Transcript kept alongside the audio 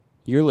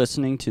You're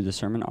listening to the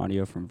sermon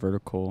audio from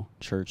Vertical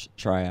Church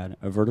Triad,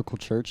 a vertical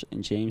church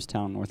in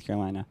Jamestown, North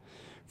Carolina.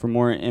 For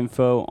more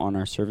info on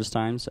our service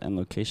times and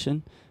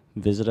location,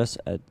 visit us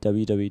at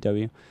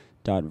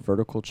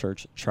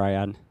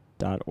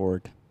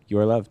www.verticalchurchtriad.org. You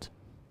are loved.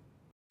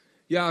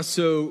 Yeah,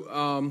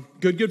 so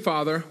good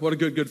father. What a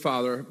good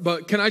father.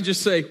 But can I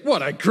just say,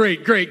 what a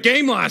great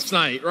game last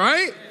night,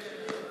 right?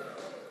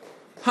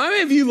 How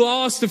many of you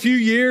lost a few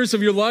years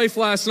of your life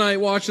last night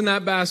watching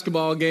that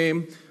basketball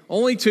game?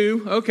 Only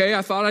 2. Okay,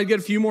 I thought I'd get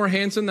a few more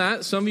hands than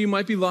that. Some of you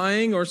might be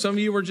lying, or some of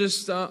you were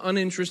just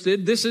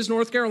uninterested. This is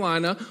North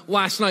Carolina.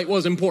 Last night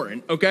was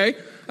important, okay?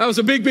 That was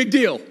a big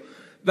deal.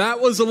 That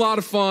was a lot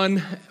of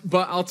fun,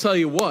 but I'll tell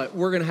you what,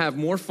 we're going to have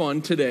more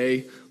fun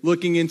today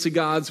looking into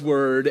God's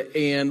Word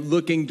and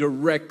looking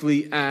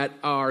directly at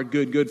our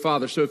good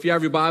Father. So if you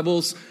have your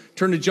Bibles,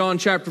 turn to John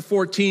chapter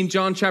 14.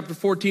 John chapter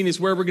 14 is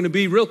where we're going to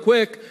be. Real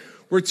quick,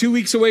 we're 2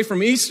 weeks away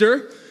from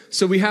Easter,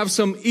 so we have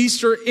some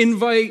Easter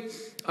invite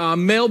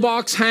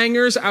mailbox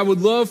hangers. I would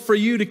love for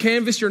you to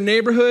canvass your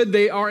neighborhood.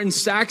 They are in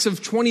stacks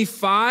of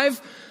 25.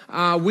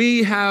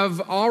 We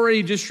have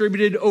already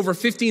distributed over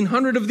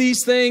 1,500 of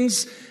these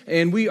things,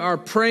 and we are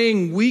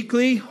praying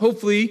weekly,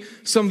 hopefully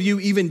some of you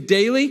even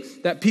daily,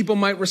 that people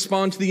might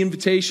respond to the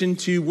invitation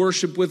to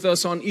worship with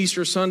us on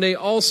Easter Sunday.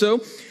 Also,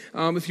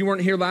 if you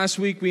weren't here last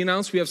week, we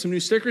announced we have some new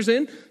stickers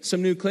in,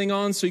 some new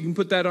Klingons, so you can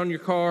put that on your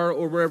car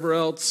or wherever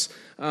else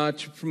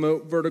to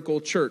promote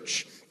Vertical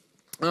Church.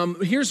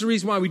 Here's the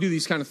reason why we do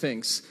these kind of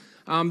things.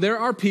 There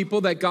are people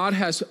that God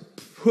has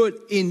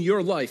put in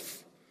your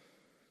life.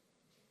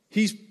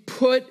 He's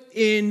put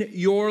in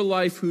your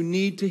life who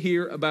need to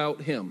hear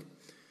about Him.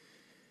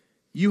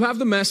 You have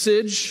the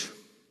message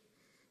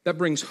that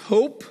brings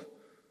hope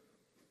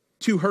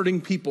to hurting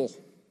people.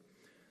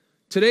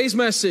 Today's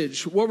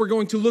message, what we're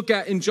going to look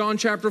at in John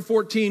chapter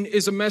 14,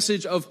 is a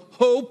message of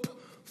hope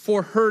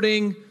for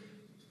hurting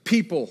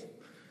people.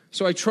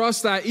 So I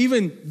trust that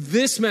even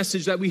this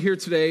message that we hear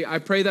today, I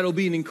pray that it'll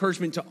be an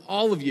encouragement to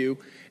all of you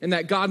and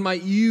that God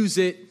might use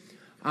it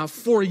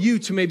for you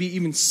to maybe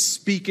even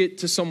speak it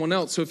to someone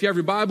else. So if you have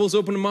your Bibles,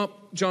 open them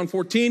up, John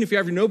 14. If you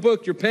have your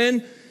notebook, your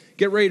pen,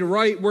 get ready to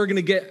write. We're going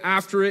to get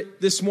after it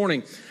this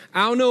morning.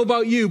 I don't know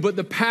about you, but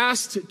the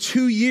past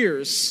 2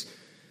 years,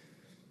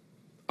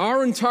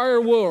 our entire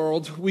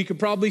world, we could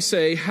probably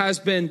say, has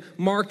been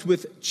marked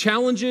with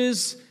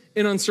challenges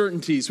and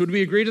uncertainties. Would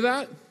we agree to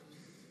that?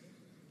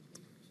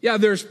 Yeah,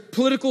 there's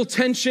political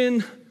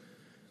tension.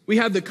 We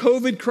had the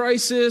COVID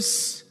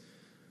crisis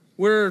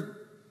where it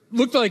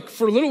looked like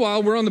for a little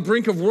while we're on the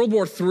brink of World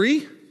War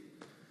III.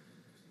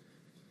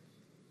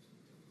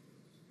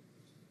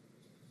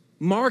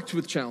 Marked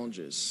with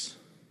challenges,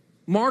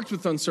 marked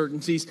with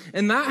uncertainties,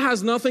 and that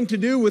has nothing to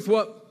do with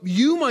what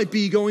you might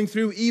be going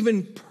through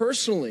even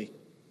personally.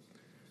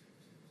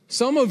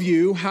 Some of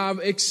you have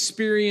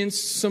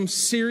experienced some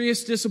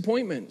serious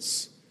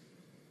disappointments.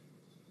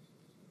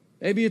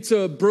 Maybe it's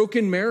a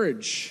broken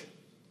marriage.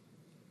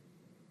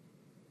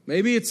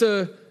 Maybe it's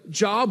a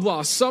job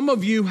loss. Some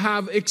of you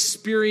have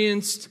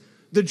experienced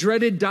the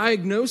dreaded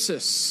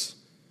diagnosis,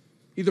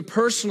 either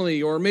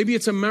personally or maybe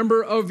it's a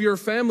member of your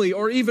family,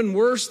 or even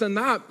worse than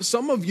that,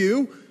 some of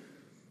you,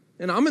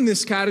 and I'm in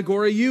this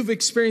category, you've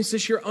experienced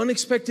this year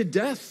unexpected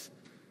death.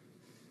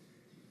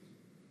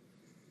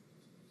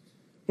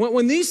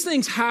 When these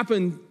things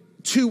happen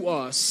to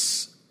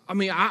us, I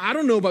mean, I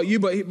don't know about you,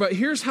 but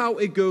here's how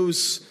it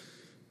goes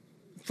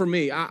for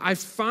me. I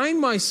find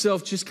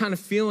myself just kind of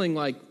feeling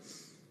like,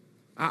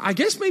 I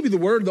guess maybe the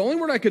only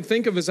word I could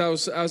think of as I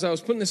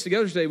was putting this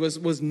together today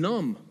was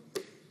numb.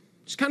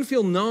 Just kind of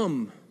feel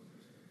numb.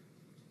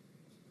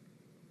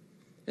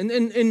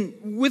 And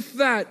with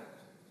that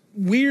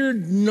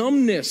weird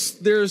numbness,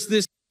 there's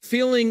this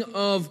feeling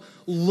of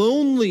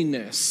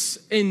loneliness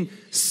and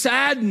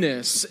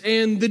sadness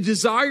and the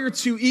desire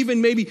to even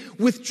maybe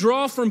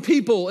withdraw from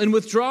people and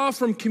withdraw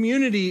from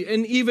community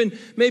and even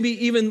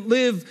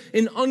live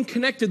an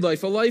unconnected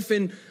life, a life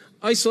in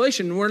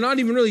isolation. We're not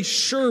even really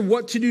sure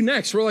what to do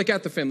next. We're like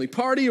at the family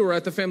party or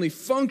at the family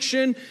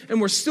function,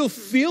 and we're still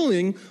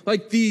feeling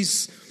like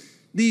these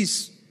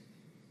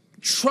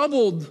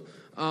troubled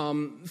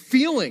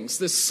feelings,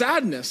 this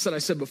sadness that I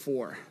said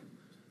before.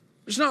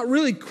 We're just not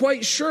really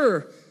quite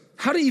sure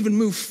how to even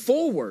move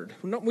forward.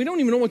 We don't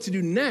even know what to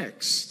do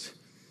next.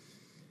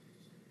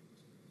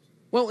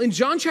 Well, in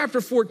John chapter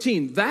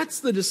 14,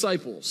 that's the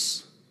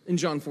disciples in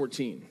John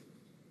 14.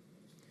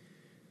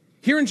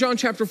 Here in John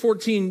chapter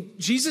 14,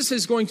 Jesus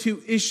is going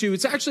to issue,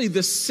 it's actually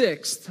the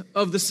 6th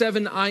of the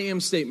 7 I am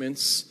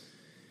statements.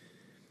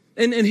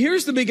 And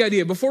here's the big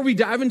idea. Before we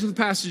dive into the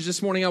passage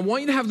this morning, I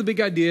want you to have the big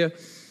idea.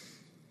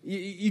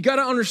 You got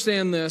to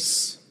understand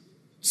this.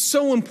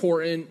 So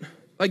important.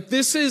 Like,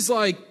 this is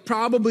like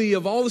probably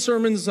of all the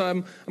sermons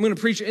I'm going to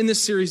preach in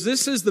this series,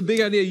 this is the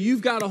big idea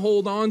you've got to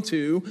hold on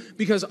to,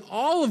 because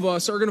all of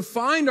us are going to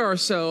find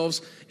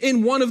ourselves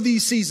in one of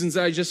these seasons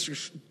that I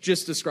just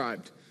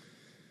described.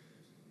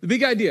 The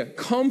big idea,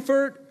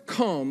 comfort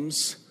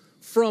comes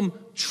from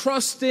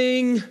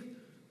trusting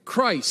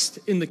Christ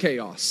in the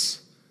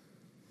chaos.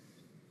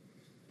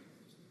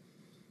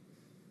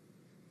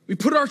 We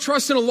put our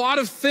trust in a lot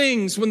of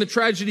things when the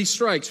tragedy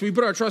strikes. We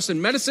put our trust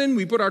in medicine.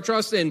 We put our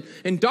trust in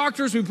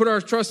doctors. We put our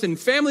trust in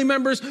family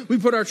members. We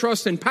put our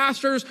trust in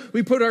pastors.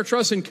 We put our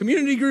trust in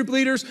community group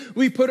leaders.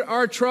 We put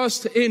our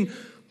trust in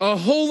a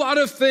whole lot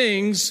of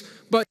things.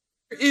 But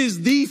here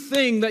is the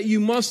thing that you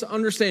must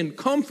understand.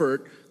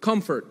 Comfort.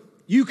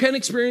 You can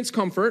experience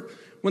comfort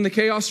when the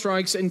chaos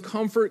strikes, and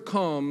comfort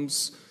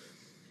comes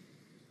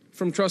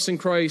from trusting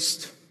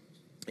Christ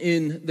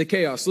in the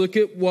chaos. Look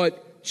at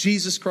what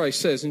Jesus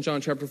Christ says in John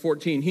chapter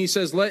 14. He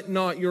says, "Let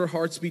not your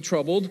hearts be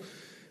troubled.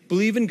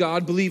 Believe in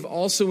God, believe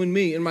also in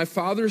me. In my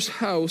Father's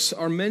house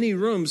are many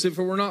rooms. If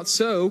it were not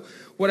so,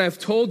 what I have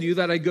told you,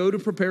 that I go to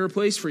prepare a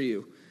place for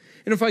you.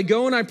 And if I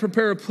go and I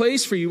prepare a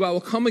place for you, I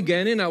will come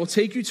again and I will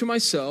take you to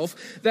myself,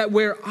 that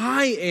where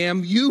I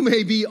am, you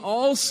may be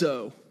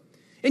also.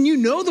 And you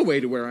know the way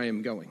to where I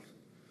am going."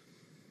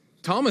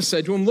 Thomas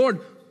said to him,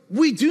 "Lord,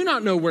 we do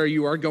not know where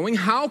you are going.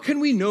 How can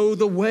we know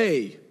the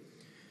way?"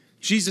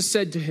 Jesus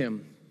said to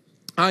him,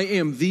 "I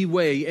am the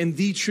way and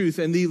the truth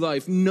and the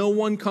life. No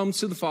one comes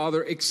to the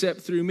Father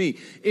except through me.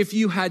 If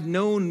you had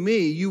known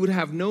me, you would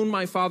have known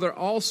my Father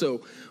also.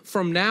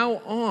 From now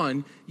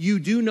on, you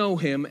do know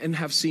him and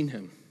have seen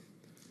him."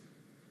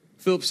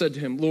 Philip said to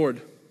him,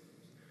 "Lord,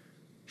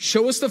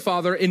 show us the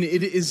Father, and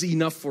it is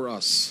enough for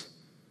us."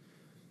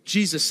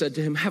 Jesus said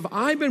to him, "Have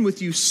I been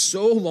with you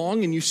so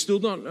long, and you still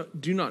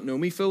do not know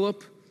me,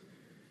 Philip?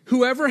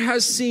 Whoever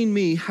has seen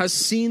me has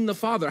seen the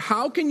Father.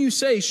 How can you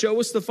say, 'Show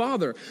us the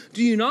Father'?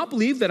 Do you not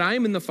believe that I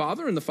am in the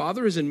Father and the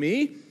Father is in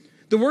me?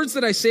 The words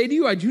that I say to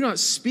you, I do not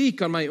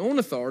speak on my own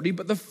authority,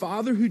 but the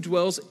Father who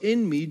dwells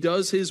in me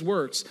does his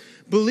works.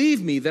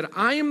 Believe me that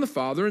I am the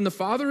Father and the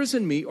Father is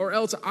in me, or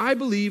else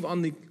believe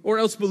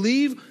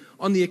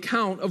on the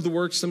account of the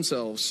works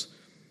themselves.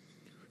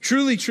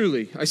 Truly,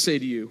 truly, I say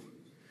to you,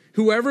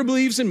 whoever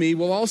believes in me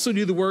will also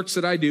do the works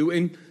that I do,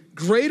 and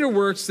greater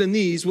works than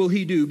these will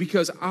he do,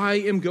 because I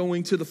am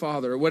going to the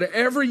Father.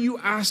 Whatever you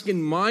ask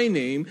in my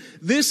name,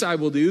 this I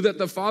will do, that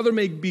the Father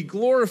may be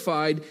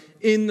glorified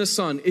in the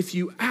Son. If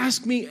you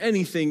ask me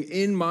anything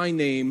in my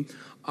name,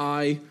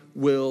 I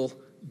will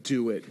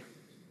do it."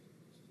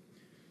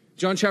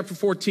 John chapter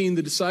 14,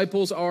 the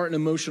disciples are an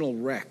emotional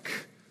wreck.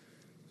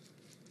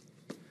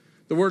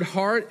 The word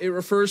heart, it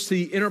refers to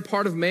the inner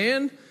part of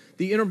man.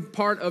 The inner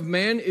part of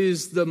man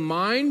is the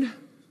mind,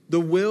 the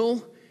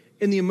will,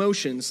 and the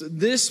emotions.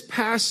 This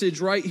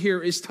passage right here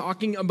is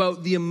talking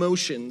about the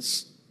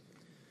emotions.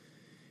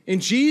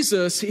 And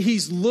Jesus,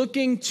 he's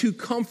looking to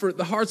comfort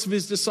the hearts of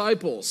his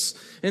disciples.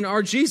 And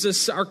our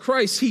Jesus, our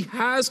Christ, he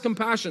has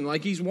compassion,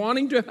 like he's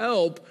wanting to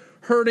help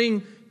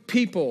hurting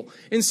people.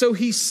 And so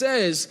he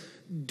says,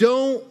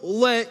 don't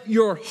let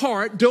your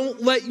heart,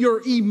 don't let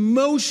your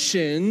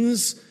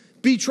emotions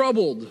be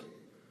troubled.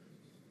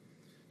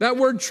 That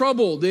word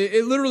troubled,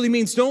 it literally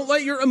means don't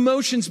let your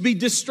emotions be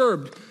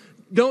disturbed.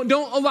 Don't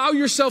allow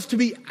yourself to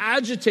be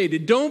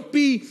agitated. Don't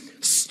be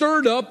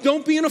stirred up.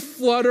 Don't be in a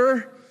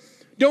flutter.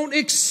 Don't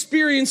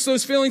experience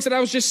those feelings that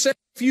I was just saying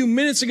a few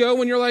minutes ago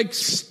when you're like,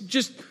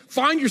 just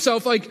find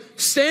yourself like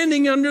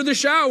standing under the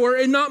shower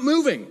and not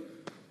moving.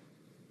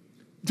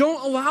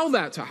 Don't allow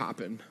that to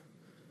happen.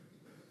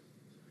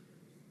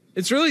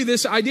 It's really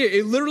this idea.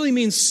 It literally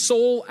means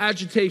soul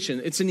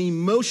agitation. It's an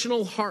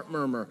emotional heart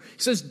murmur.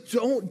 He says,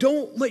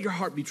 don't let your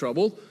heart be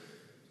troubled.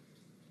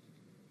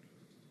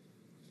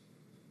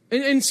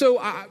 And so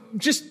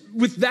just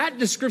with that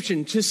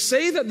description, to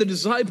say that the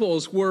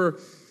disciples were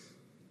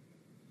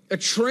a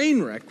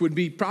train wreck would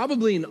be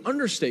probably an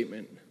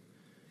understatement. I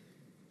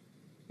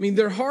mean,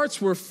 their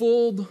hearts were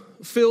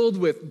filled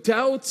with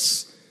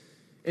doubts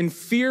and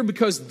fear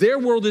because their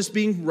world is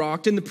being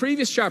rocked. In the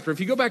previous chapter, if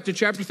you go back to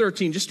chapter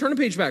 13, just turn a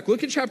page back.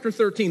 Look at chapter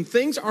 13.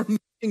 Things are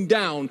moving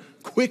down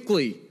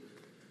quickly.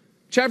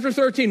 Chapter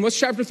 13, what's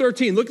chapter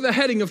 13? Look at the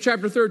heading of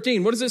chapter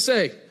 13. What does it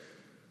say?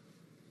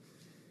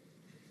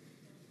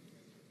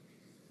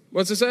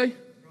 What's it say?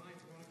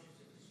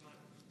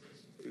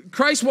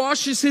 Christ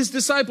washes his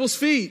disciples'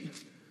 feet,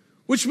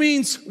 which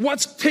means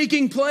what's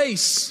taking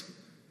place?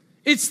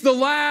 It's the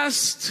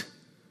Last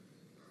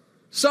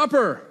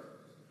Supper.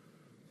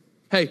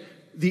 Hey,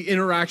 the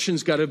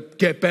interaction's got to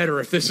get better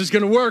if this is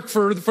going to work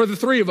for the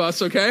three of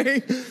us,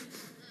 okay?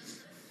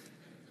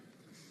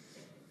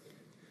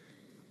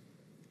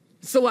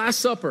 It's the Last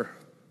Supper.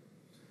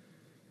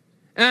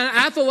 And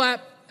at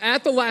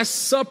the Last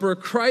Supper,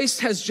 Christ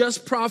has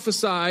just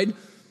prophesied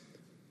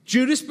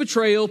Judas'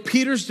 betrayal,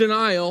 Peter's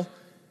denial,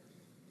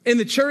 and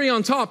the cherry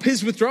on top,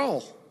 his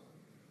withdrawal.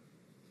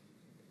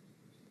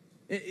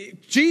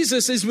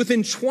 Jesus is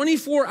within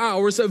 24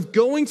 hours of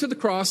going to the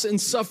cross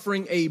and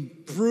suffering a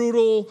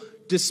brutal,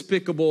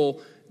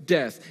 despicable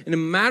death. In a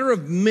matter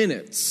of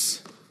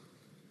minutes,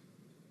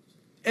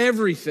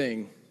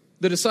 everything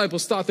the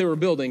disciples thought they were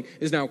building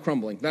is now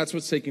crumbling. That's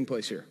what's taking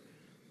place here.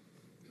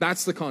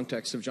 That's the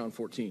context of John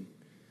 14.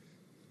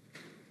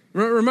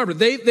 Remember,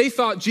 they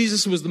thought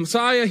Jesus was the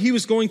Messiah. He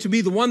was going to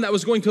be the one that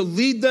was going to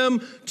lead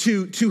them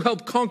to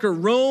help conquer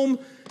Rome.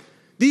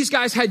 These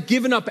guys had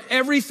given up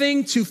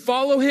everything to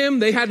follow him.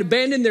 They had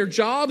abandoned their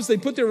jobs. They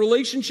put their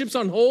relationships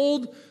on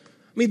hold.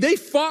 I mean, they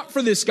fought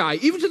for this guy.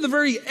 Even to the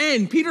very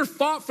end, Peter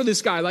fought for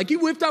this guy. Like, he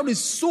whipped out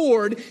his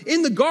sword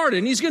in the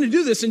garden. He's going to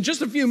do this in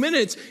just a few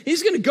minutes.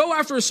 He's going to go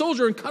after a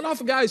soldier and cut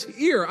off a guy's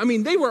ear. I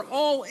mean, they were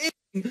all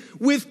in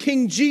with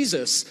King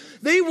Jesus.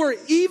 They were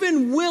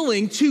even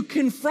willing to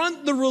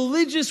confront the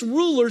religious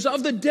rulers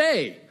of the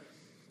day.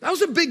 That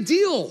was a big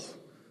deal.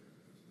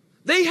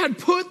 They had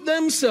put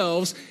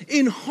themselves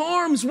in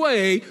harm's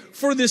way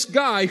for this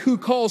guy who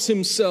calls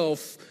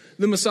himself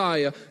the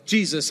Messiah,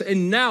 Jesus.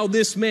 And now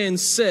this man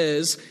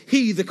says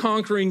he, the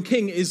conquering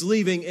king, is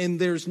leaving and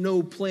there's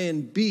no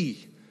plan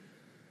B.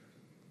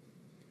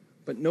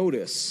 But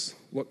notice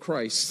what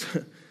Christ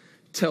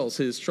tells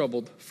his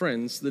troubled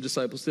friends, the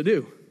disciples, to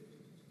do.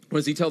 What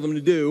does he tell them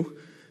to do?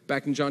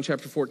 Back in John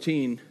chapter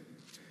 14,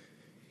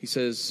 he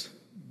says,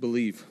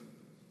 believe.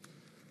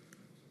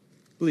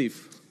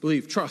 Believe,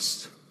 believe,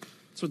 trust.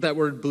 That's what that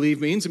word believe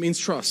means. It means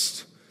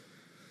trust.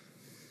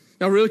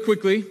 Now, really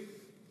quickly,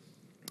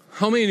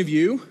 how many of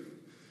you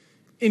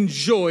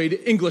enjoyed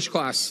English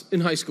class in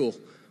high school?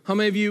 How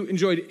many of you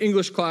enjoyed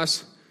English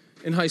class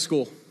in high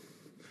school?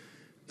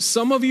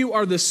 Some of you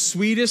are the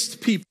sweetest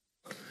people.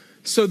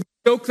 So the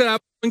joke that I'm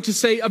going to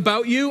say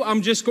about you,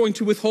 I'm just going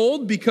to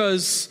withhold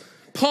because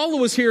Paula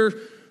was here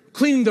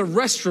cleaning the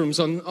restrooms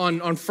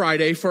on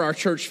Friday for our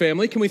church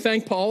family. Can we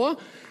thank Paula?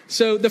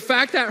 So the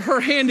fact that her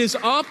hand is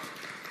up,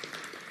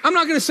 I'm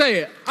not going to say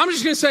it. I'm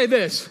just going to say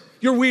this.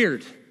 You're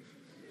weird.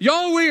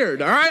 Y'all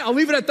weird, all right? I'll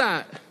leave it at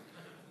that,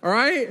 all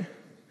right?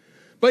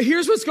 But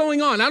here's what's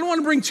going on. I don't want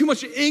to bring too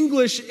much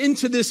English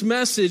into this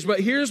message, but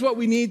here's what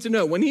we need to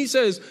know. When he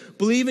says,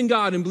 believe in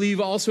God and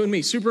believe also in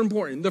me, super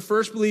important. The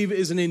first believe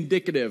is an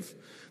indicative.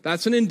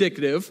 That's an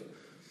indicative.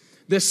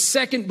 The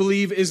second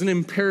believe is an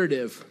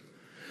imperative.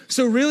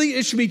 So really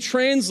it should be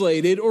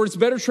translated, or it's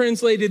better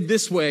translated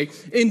this way.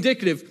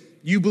 Indicative,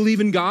 you believe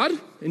in God.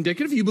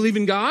 Indicative, you believe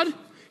in God.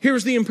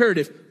 Here's the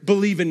imperative,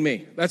 believe in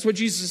me. That's what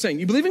Jesus is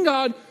saying. You believe in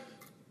God.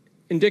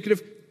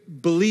 Indicative,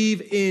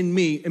 believe in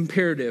me.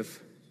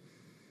 Imperative.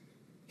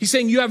 He's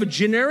saying you have a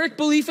generic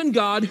belief in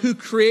God who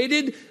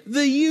created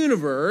the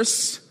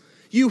universe.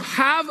 You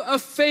have a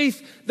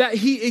faith that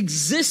he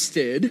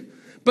existed,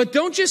 but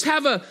don't just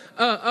have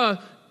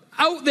a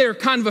out there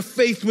kind of a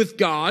faith with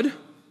God.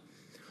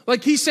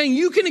 Like he's saying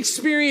you can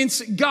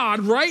experience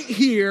God right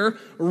here,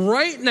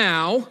 right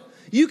now.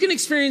 You can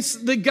experience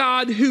the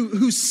God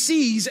who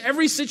sees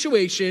every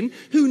situation,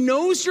 who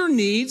knows your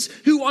needs,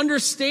 who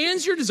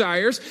understands your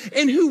desires,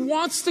 and who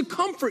wants to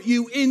comfort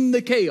you in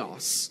the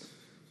chaos.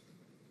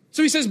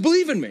 So he says,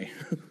 believe in me.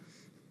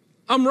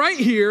 I'm right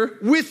here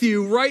with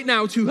you right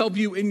now to help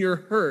you in your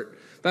hurt.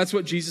 That's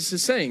what Jesus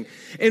is saying.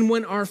 And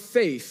when our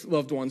faith,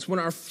 loved ones, when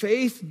our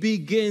faith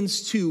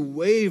begins to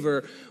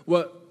waver,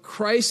 what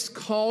Christ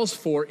calls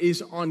for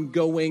is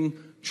ongoing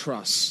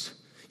trust.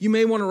 You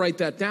may want to write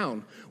that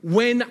down.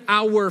 When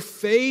our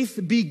faith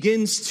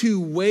begins to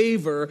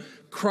waver,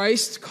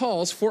 Christ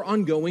calls for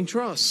ongoing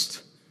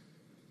trust.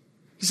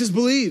 He says,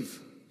 believe.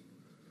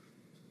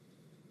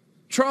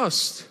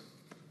 Trust.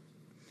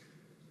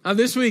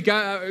 This week,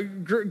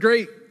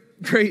 great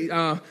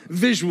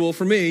visual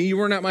for me. You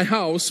weren't at my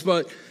house,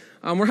 but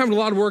we're having a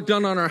lot of work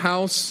done on our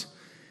house.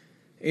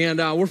 And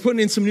we're putting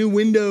in some new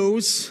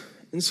windows.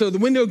 And so the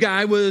window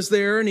guy was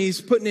there, and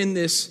he's putting in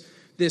this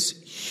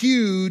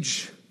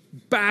huge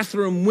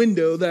bathroom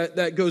window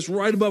that goes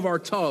right above our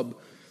tub.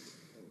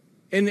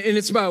 And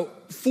it's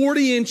about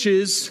 40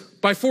 inches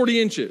by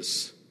 40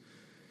 inches.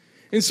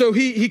 And so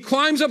he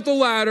climbs up the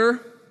ladder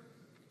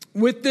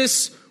with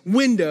this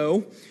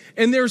window,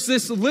 and there's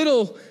this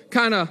little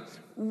kind of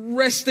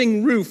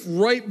resting roof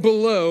right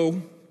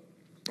below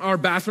our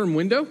bathroom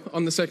window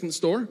on the second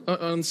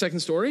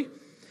story.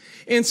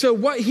 And so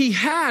what he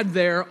had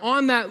there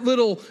on that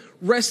little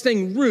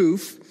resting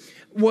roof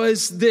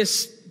was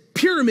this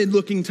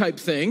pyramid-looking type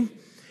thing,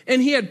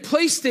 and he had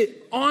placed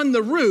it on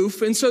the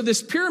roof, and so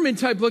this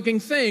pyramid-type looking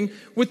thing,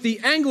 with the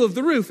angle of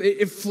the roof,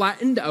 it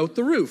flattened out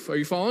the roof. Are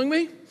you following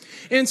me?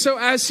 And so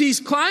as he's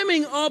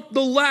climbing up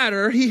the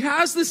ladder, he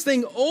has this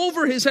thing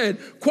over his head,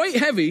 quite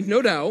heavy,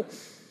 no doubt,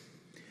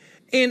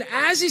 and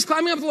as he's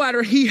climbing up the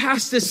ladder, he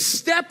has to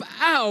step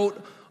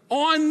out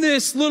on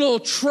this little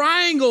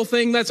triangle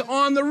thing that's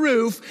on the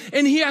roof,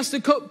 and he has to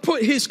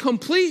put his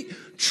complete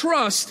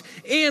trust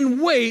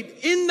and weight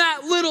in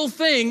that little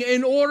thing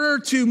in order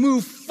to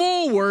move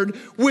forward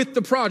with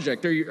the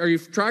project. Are you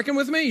tracking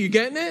with me? You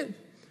getting it?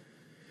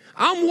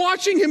 I'm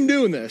watching him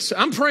doing this.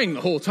 I'm praying the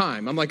whole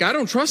time. I'm like, I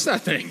don't trust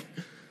that thing.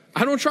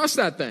 I don't trust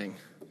that thing.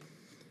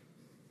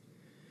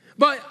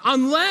 But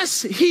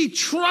unless he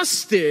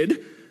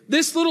trusted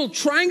this little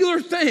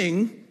triangular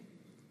thing,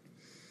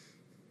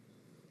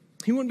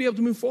 he wouldn't be able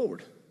to move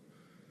forward.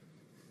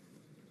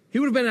 He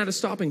would have been at a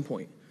stopping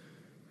point.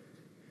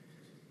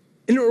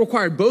 And it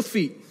required both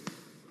feet,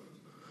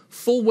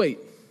 full weight.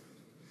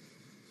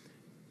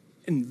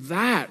 And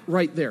that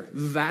right there,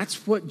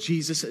 that's what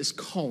Jesus is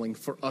calling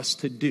for us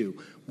to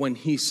do when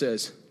he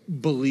says,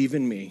 believe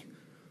in me,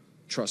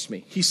 trust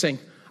me. He's saying,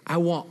 I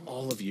want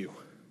all of you.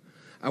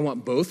 I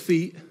want both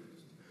feet,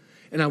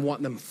 and I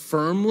want them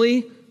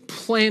firmly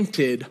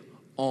planted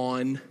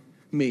on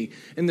me.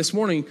 And this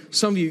morning,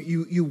 some of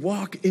you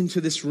walk into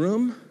this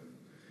room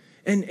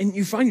and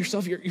you find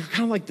yourself, you're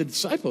kind of like the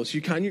disciples.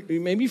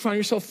 Maybe you find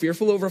yourself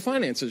fearful over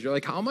finances. You're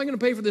like, how am I going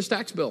to pay for this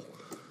tax bill?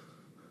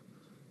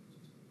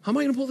 How am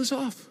I going to pull this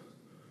off?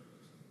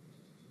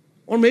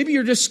 Or maybe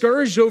you're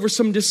discouraged over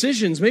some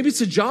decisions. Maybe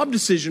it's a job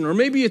decision, or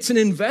maybe it's an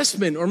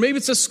investment, or maybe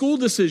it's a school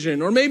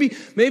decision, or maybe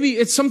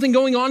it's something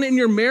going on in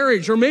your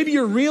marriage, or maybe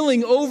you're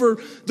reeling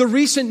over the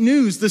recent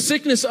news, the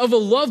sickness of a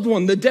loved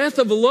one, the death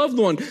of a loved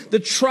one. The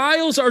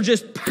trials are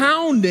just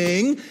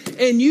pounding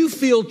and you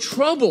feel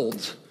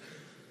troubled.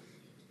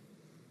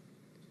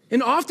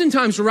 And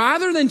oftentimes,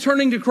 rather than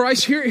turning to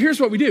Christ, here's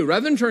what we do.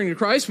 Rather than turning to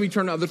Christ, we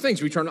turn to other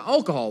things. We turn to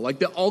alcohol, like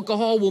the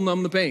alcohol will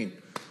numb the pain.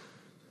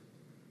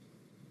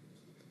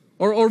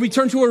 Or we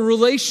turn to a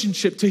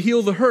relationship to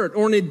heal the hurt,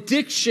 or an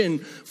addiction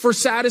for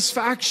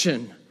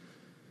satisfaction.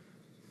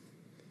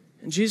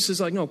 And Jesus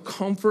is like, no,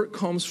 comfort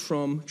comes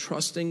from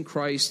trusting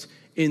Christ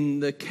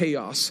in the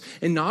chaos.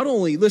 And not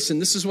only, listen,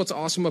 this is what's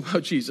awesome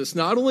about Jesus.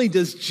 Not only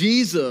does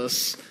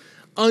Jesus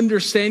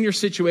understand your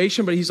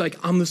situation, but he's like,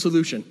 I'm the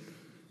solution.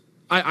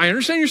 I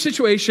understand your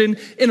situation,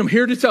 and I'm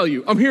here to tell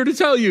you. I'm here to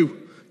tell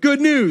you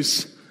good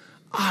news.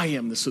 I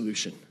am the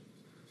solution.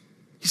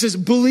 He says,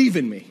 believe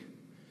in me,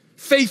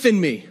 faith in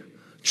me,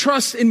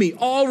 trust in me,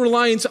 all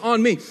reliance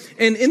on me.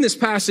 And in this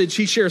passage,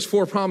 he shares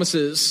 4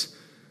 promises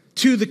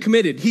to the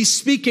committed. He's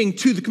speaking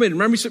to the committed.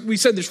 Remember we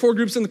said there's 4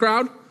 groups in the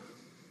crowd?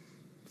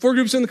 4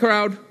 groups in the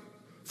crowd,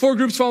 4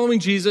 groups following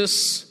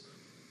Jesus.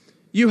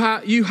 You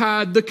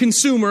had the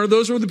consumer.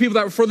 Those were the people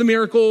that were for the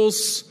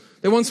miracles.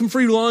 They want some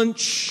free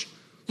lunch.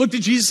 Looked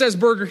at Jesus as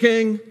Burger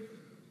King.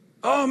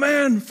 Oh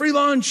man, free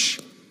lunch.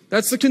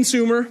 That's the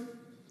consumer.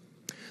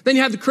 Then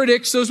you had the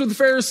critics. Those were the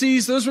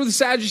Pharisees. Those were the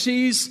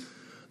Sadducees.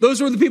 Those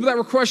were the people that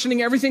were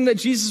questioning everything that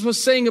Jesus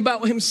was saying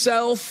about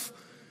himself.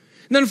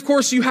 And then, of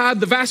course, you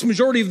had the vast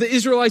majority of the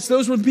Israelites.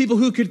 Those were the people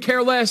who could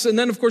care less. And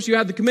then, of course, you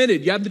had the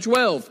committed. You had the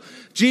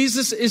 12.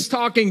 Jesus is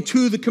talking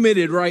to the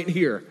committed right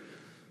here.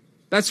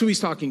 That's who he's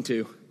talking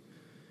to.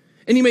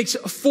 And he makes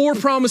 4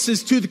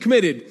 promises to the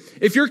committed.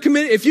 If you've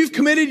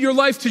committed your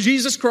life to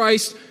Jesus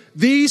Christ,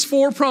 these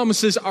 4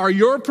 promises are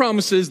your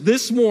promises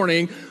this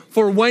morning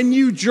for when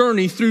you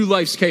journey through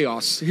life's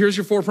chaos. Here's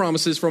your 4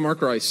 promises from our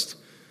Christ.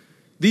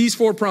 These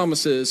 4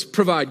 promises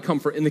provide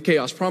comfort in the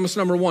chaos. Promise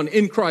number 1,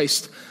 in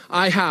Christ,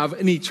 I have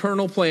an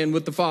eternal plan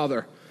with the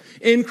Father.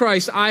 In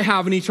Christ, I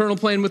have an eternal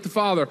plan with the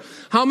Father.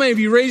 How many of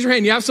you, raise your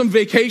hand, you have some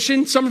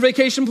summer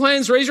vacation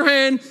plans? Raise your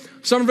hand.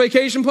 Summer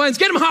vacation plans,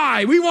 get them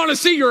high. We want to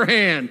see your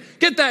hand.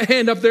 Get that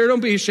hand up there, don't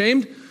be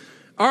ashamed.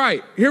 All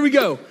right, here we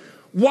go.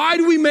 Why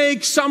do we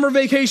make summer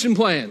vacation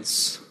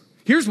plans?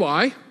 Here's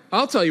why.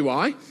 I'll tell you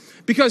why.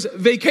 Because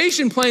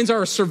vacation plans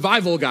are a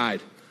survival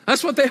guide.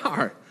 That's what they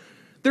are.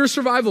 They're a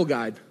survival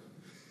guide.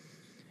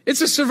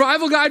 It's a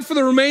survival guide for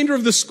the remainder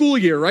of the school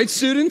year, right,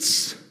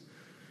 students?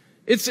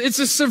 It's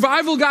a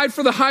survival guide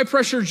for the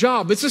high-pressure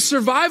job. It's a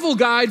survival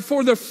guide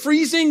for the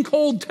freezing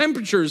cold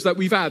temperatures that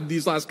we've had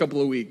these last couple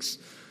of weeks.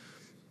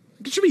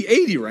 It should be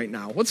 80 right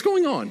now. What's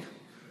going on?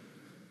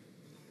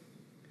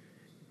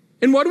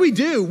 And what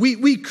do?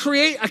 We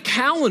create a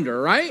calendar,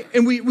 right?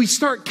 And we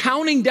start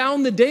counting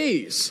down the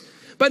days.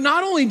 But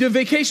not only do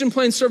vacation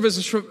plans serve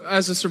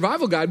as a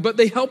survival guide, but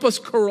they help us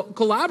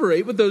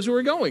collaborate with those who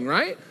are going,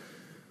 right?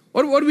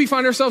 What do we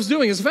find ourselves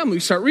doing as a family? We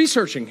start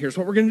researching. Here's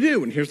what we're going to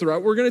do, and here's the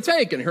route we're going to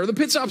take, and here are the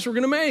pit stops we're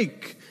going to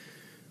make.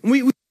 And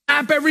we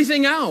map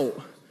everything out.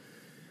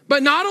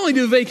 But not only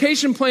do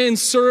vacation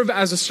plans serve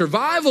as a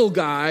survival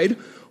guide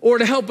or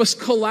to help us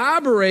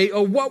collaborate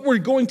on what we're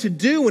going to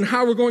do and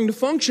how we're going to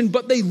function,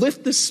 but they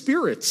lift the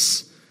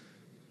spirits.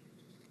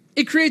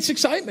 It creates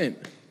excitement.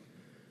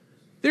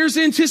 There's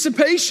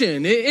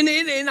anticipation.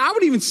 And I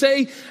would even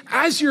say,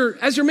 as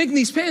you're making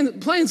these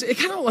plans, it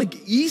kind of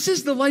like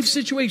eases the life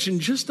situation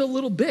just a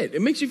little bit.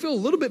 It makes you feel a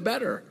little bit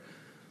better.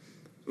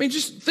 I mean,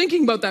 just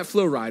thinking about that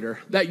flow rider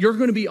that you're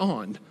going to be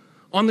on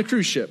the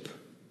cruise ship.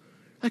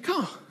 Like,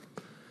 oh,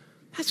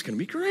 that's going to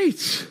be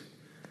great.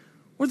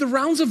 Or the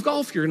rounds of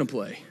golf you're going to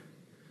play.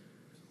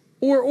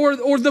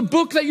 Or the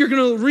book that you're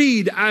going to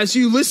read as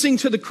you listen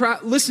to the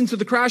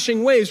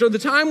crashing waves, or the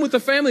time with the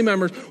family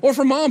members, or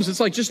for moms, it's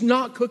like just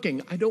not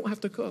cooking. I don't have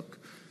to cook.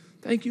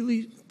 Thank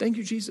you,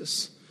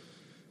 Jesus.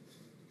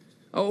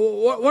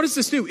 Oh, what does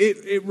this do?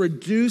 It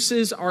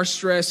reduces our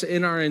stress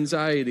and our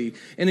anxiety.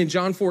 And in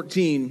John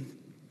 14,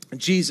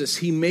 Jesus,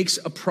 he makes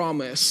a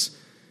promise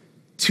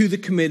to the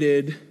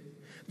committed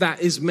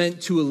that is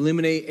meant to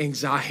eliminate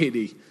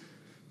anxiety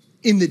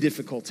in the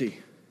difficulty.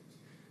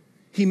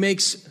 He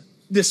makes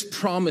this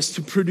promise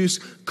to produce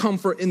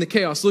comfort in the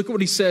chaos. Look at what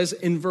he says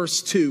in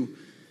verse 2.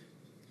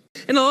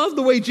 And I love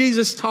the way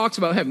Jesus talks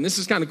about heaven. This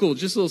is kind of cool.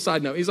 Just a little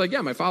side note. He's like, yeah,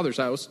 my Father's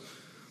house.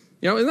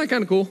 You know, isn't that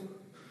kind of cool?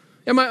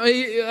 Yeah,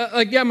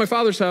 my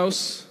Father's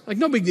house. Like,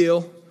 no big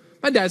deal.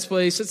 My dad's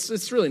place.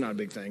 It's really not a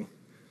big thing.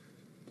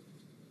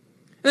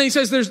 And then he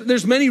says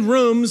there's many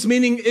rooms,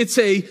 meaning it's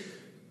a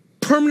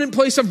permanent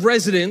place of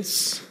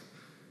residence.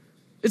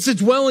 It's a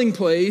dwelling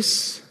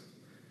place.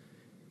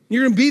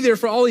 You're going to be there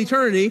for all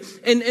eternity.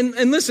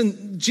 And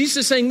listen, Jesus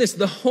is saying this,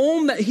 the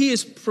home that he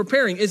is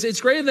preparing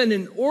it's greater than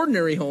an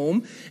ordinary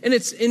home. And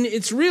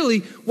it's really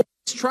what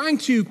he's trying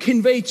to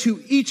convey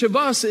to each of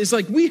us is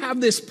like we have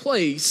this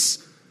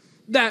place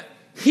that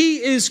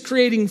he is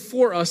creating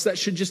for us that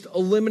should just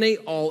eliminate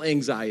all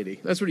anxiety.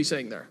 That's what he's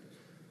saying there.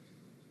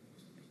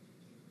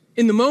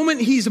 In the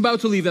moment he's about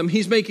to leave them,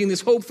 he's making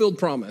this hope-filled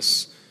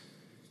promise.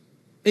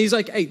 And he's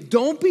like, hey,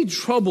 don't be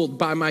troubled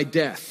by my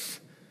death.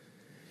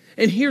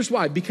 And here's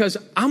why, because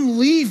I'm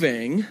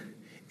leaving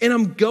and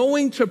I'm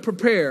going to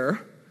prepare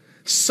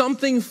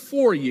something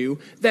for you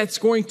that's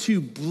going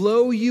to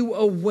blow you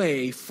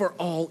away for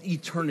all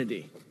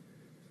eternity.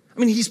 I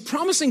mean, he's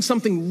promising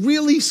something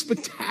really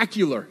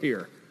spectacular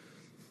here.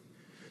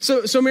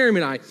 So Miriam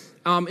and I,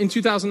 in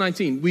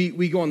 2019,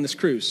 we go on this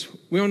cruise.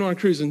 We went on a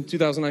cruise in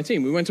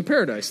 2019. We went to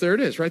Paradise. There it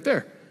is, right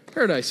there.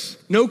 Paradise.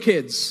 No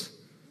kids.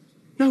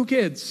 No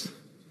kids.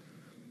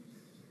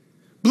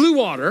 Blue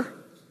water.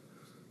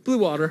 Blue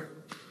water.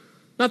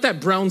 Not that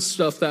brown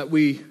stuff that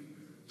we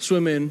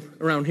swim in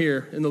around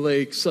here in the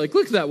lakes. Like,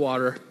 look at that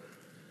water.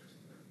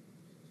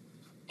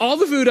 All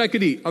the food I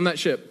could eat on that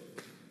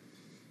ship.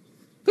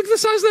 Look at the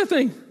size of that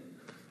thing.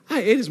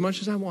 I ate as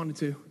much as I wanted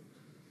to.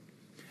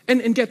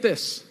 And get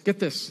this.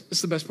 This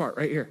is the best part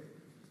right here.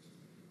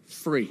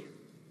 Free.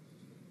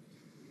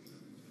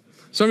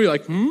 Some of you are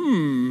like,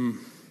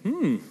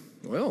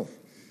 well,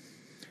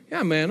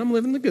 yeah, man, I'm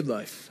living the good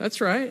life.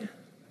 That's right.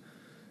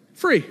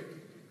 Free.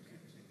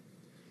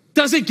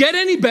 Does it get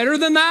any better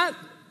than that?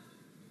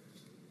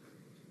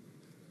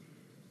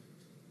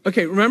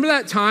 Okay, remember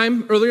that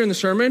time earlier in the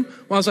sermon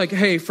when I was like,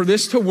 hey, for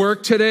this to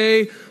work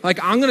today,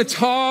 like I'm going to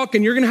talk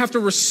and you're going to have to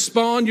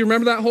respond. You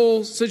remember that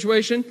whole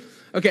situation?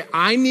 Okay,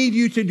 I need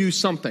you to do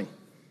something.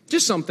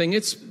 Just something.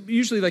 It's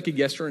usually like a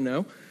yes or a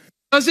no.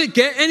 Does it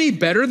get any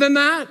better than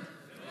that?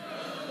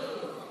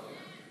 No.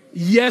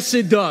 Yes,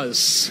 it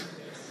does.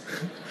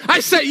 I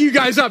set you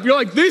guys up. You're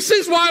like, this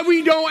is why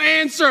we don't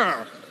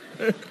answer.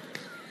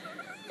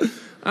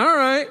 All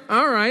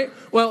right.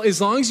 Well,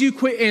 as long as you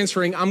quit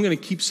answering, I'm going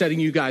to keep setting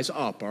you guys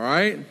up, all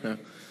right?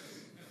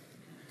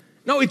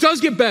 No, it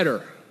does get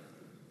better.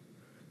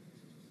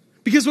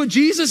 Because what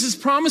Jesus is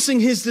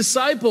promising his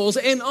disciples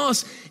and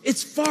us,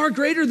 it's far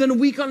greater than a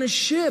week on a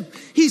ship.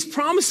 He's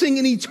promising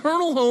an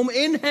eternal home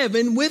in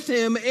heaven with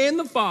him and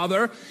the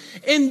Father.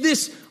 And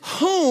this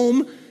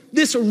home,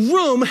 this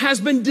room has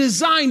been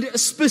designed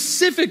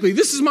specifically.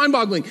 This is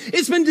mind-boggling.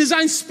 It's been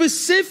designed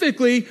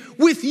specifically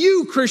with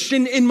you,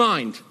 Christian, in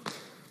mind.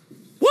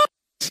 What?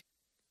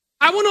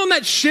 I went on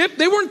that ship.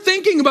 They weren't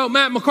thinking about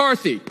Matt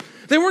McCarthy.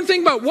 They weren't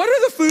thinking about what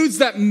are the foods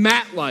that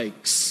Matt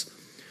likes.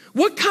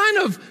 What kind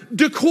of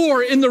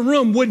decor in the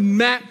room would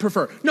Matt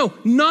prefer? No,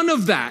 none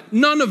of that.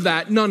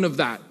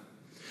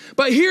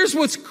 But here's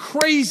what's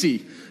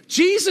crazy.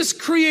 Jesus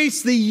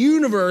creates the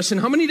universe in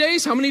how many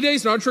days?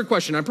 Not a trick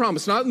question, I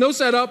promise. No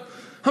setup.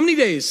 How many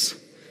days?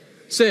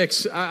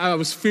 6. I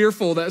was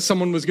fearful that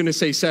someone was going to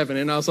say 7,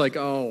 and I was like,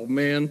 oh,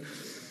 man.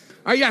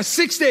 All right, yeah,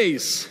 6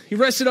 days. He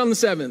rested on the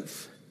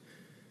 7th.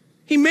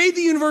 He made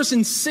the universe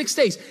in 6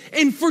 days.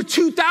 And for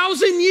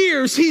 2,000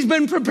 years, he's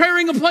been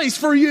preparing a place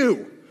for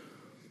you.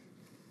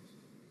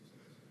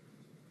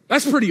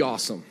 That's pretty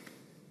awesome.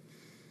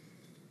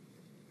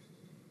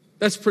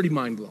 That's pretty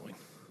mind-blowing.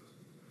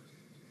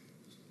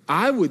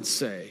 I would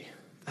say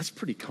that's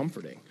pretty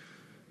comforting.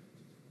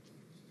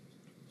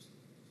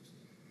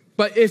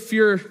 But if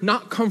you're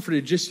not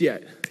comforted just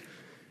yet,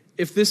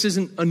 if this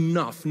isn't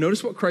enough,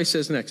 notice what Christ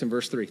says next in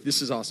verse 3.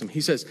 This is awesome.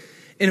 He says,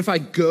 and if I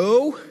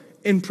go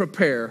and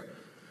prepare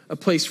a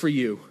place for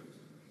you,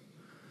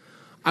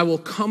 I will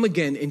come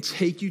again and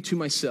take you to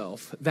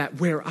myself, that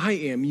where I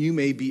am, you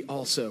may be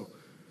also.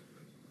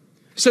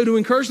 So to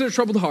encourage their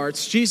troubled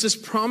hearts, Jesus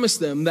promised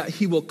them that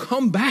he will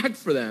come back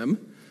for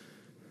them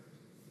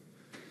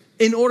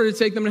in order to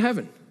take them to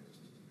heaven.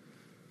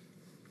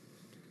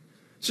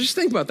 So just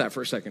think about that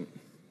for a second.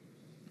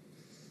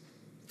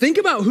 Think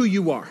about who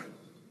you are.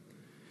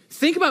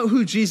 Think about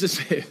who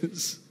Jesus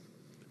is.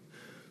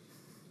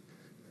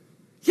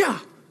 Yeah.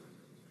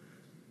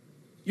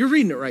 You're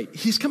reading it right.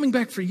 He's coming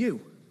back for you.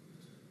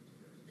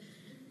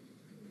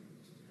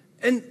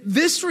 And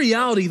this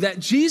reality that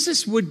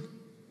Jesus would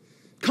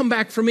come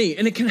back for me,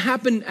 and it can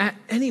happen at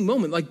any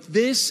moment. Like,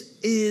 this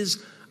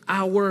is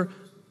our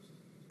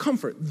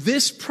comfort.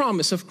 This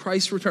promise of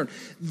Christ's return.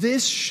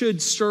 This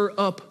should stir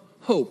up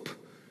hope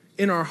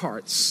in our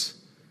hearts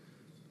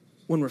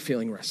when we're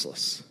feeling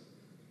restless.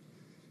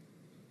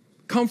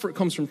 Comfort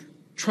comes from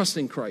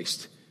trusting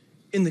Christ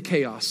in the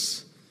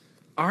chaos.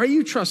 Are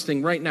you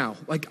trusting right now?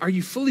 Like, are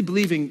you fully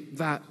believing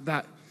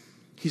that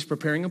he's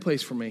preparing a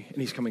place for me and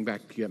he's coming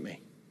back to get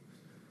me?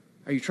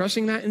 Are you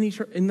trusting that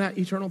in that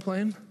eternal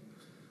plan?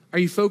 Are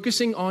you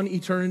focusing on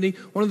eternity?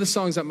 One of the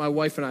songs that my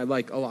wife and I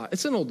like a lot,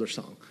 it's an older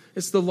song.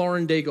 It's the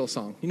Lauren Daigle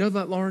song. You know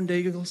that Lauren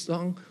Daigle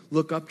song,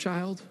 Look Up,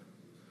 Child?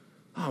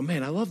 Oh,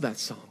 man, I love that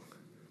song.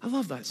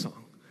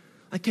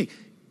 Like, hey,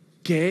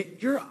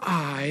 get your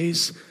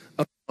eyes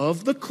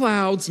above the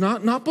clouds,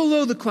 not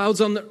below the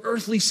clouds on the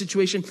earthly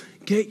situation.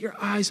 Get your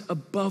eyes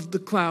above the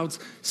clouds.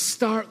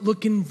 Start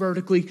looking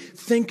vertically.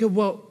 Think of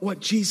what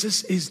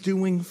Jesus is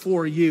doing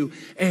for you,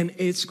 and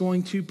it's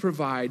going to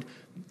provide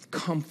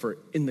comfort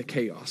in the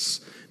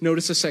chaos.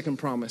 Notice a second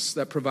promise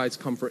that provides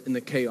comfort in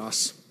the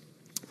chaos.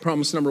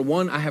 Promise number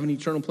 1, I have an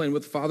eternal plan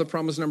with the Father.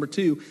 Promise number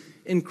 2,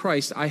 in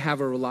Christ, I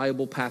have a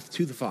reliable path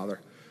to the Father.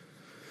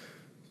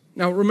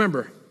 Now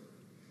remember,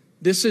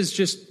 this is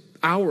just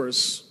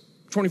hours,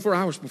 24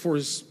 hours before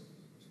his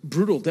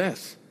brutal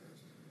death.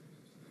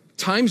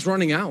 Time's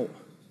running out.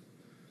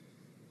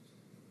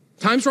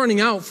 Time's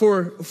running out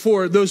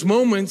for those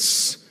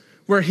moments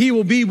where he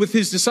will be with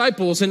his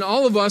disciples. And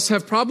all of us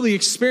have probably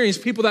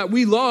experienced people that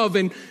we love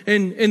and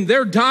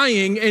they're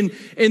dying.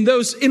 And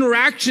those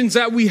interactions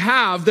that we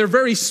have, they're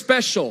very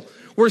special.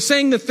 We're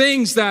saying the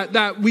things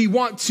that we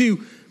want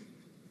to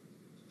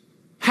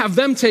have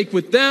them take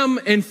with them.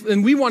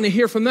 And we want to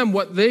hear from them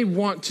what they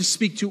want to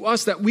speak to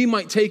us that we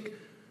might take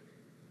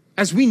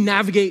as we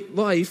navigate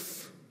life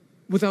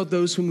without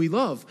those whom we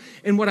love.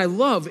 And what I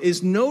love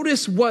is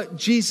notice what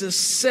Jesus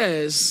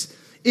says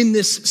in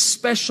this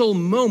special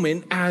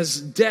moment as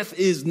death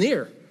is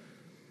near.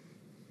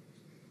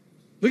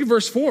 Look at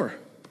verse 4.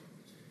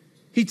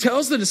 He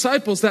tells the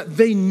disciples that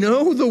they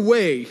know the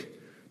way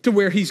to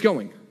where he's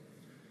going.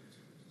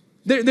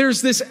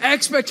 There's this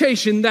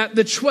expectation that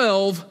the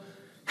 12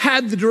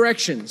 had the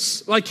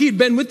directions. Like he had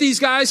been with these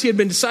guys, he had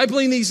been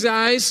discipling these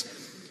guys.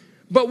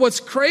 But what's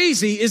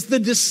crazy is the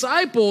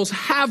disciples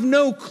have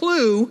no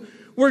clue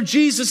where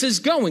Jesus is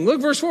going.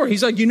 Look, verse 4.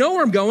 He's like, you know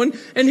where I'm going.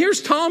 And here's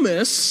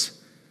Thomas.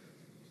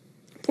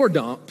 Poor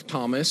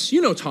Thomas.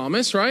 You know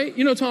Thomas, right?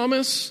 You know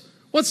Thomas?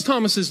 What's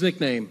Thomas's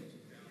nickname?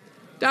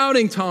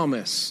 Doubting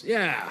Thomas.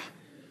 Yeah.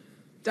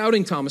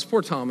 Doubting Thomas.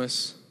 Poor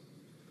Thomas.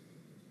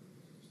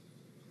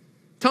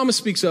 Thomas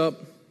speaks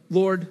up,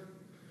 Lord,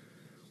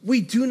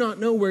 we do not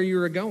know where you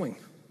are going.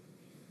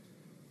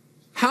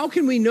 How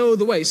can we know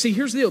the way? See,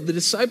 here's the deal. The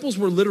disciples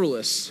were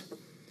literalists.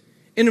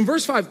 And in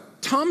verse 5,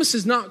 Thomas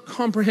is not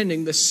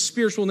comprehending the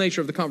spiritual nature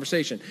of the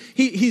conversation.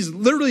 He's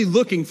literally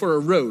looking for a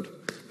road.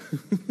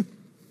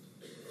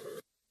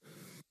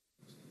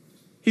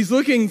 He's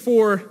looking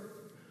for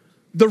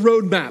the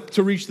roadmap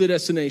to reach the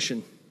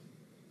destination.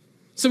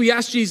 So he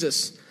asked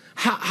Jesus,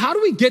 how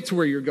do we get to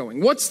where you're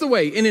going? What's the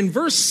way? And in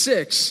verse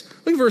 6,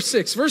 look at verse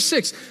 6. Verse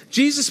 6,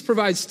 Jesus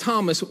provides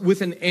Thomas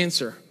with an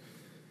answer.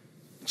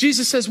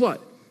 Jesus says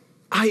what?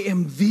 I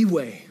am the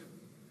way,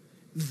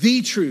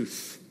 the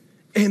truth,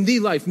 and the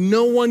life.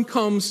 No one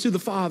comes to the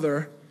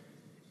Father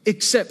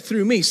except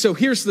through me. So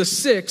here's the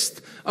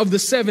 6th of the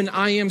 7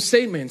 I am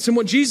statements. And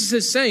what Jesus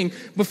is saying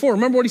before,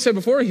 remember what he said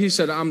before? He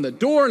said, I'm the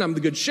door and I'm the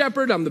good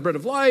shepherd. I'm the bread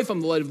of life.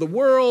 I'm the light of the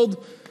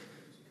world.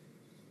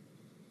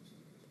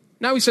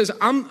 Now he says,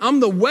 I'm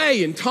the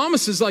way. And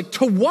Thomas is like,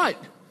 to what?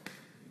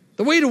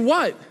 The way to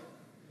what?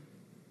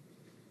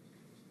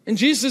 And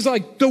Jesus is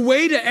like, the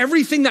way to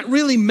everything that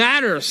really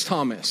matters,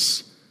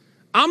 Thomas.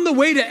 I'm the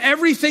way to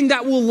everything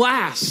that will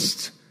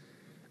last.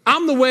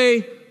 I'm the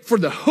way for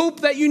the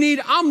hope that you need.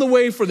 I'm the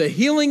way for the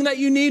healing that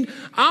you need.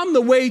 I'm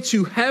the way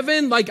to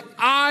heaven. Like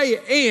I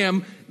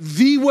am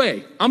the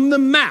way. I'm the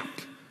map.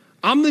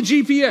 I'm the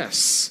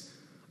GPS.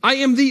 I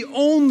am the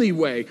only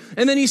way.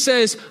 And then he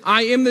says,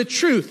 I am the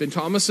truth. And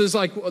Thomas is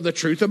like, well, the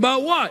truth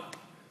about what?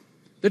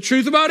 The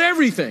truth about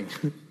everything.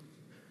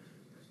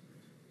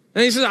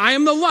 And he says, I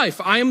am the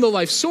life. I am the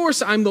life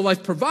source. I'm the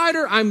life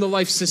provider. I'm the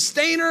life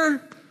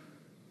sustainer.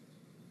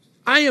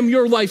 I am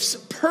your life's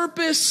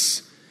purpose.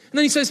 And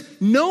then he says,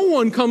 no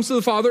one comes to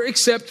the Father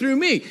except through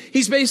me.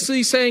 He's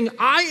basically saying,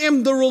 I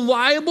am the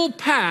reliable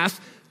path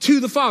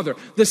to the Father.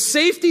 The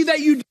safety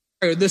that you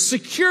desire, the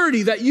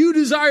security that you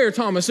desire,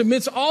 Thomas,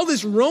 amidst all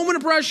this Roman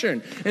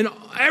oppression and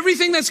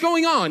everything that's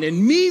going on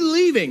and me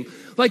leaving,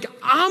 like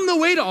I'm the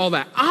way to all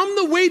that. I'm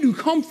the way to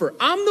comfort.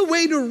 I'm the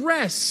way to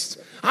rest.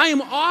 I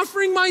am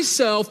offering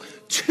myself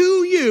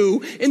to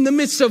you in the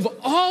midst of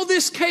all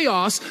this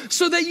chaos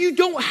so that you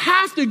don't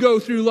have to go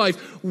through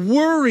life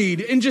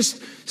worried and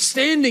just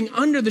standing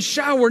under the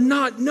shower,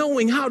 not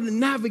knowing how to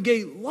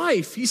navigate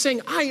life. He's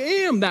saying, I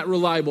am that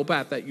reliable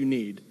path that you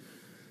need.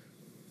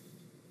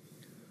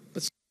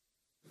 But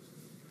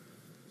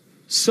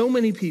so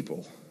many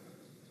people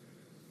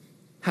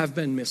have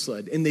been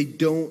misled and they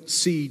don't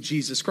see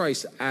Jesus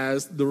Christ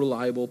as the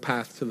reliable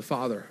path to the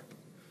Father.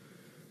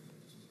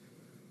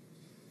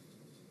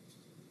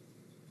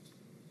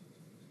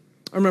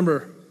 I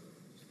remember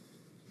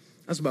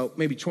I was about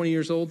maybe 20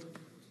 years old,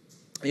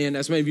 and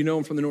as many of you know,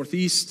 I'm from the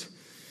Northeast,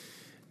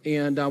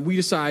 and we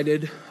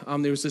decided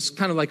there was this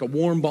kind of like a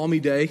warm,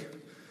 balmy day,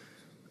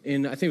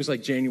 and I think it was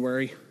like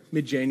January,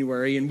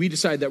 mid-January, and we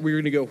decided that we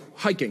were going to go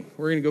hiking.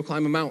 We were going to go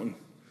climb a mountain.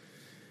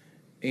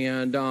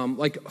 And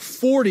like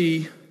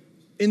 40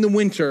 in the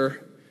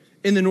winter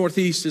in the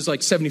Northeast is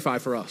like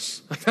 75 for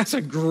us. Like that's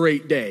a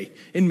great day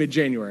in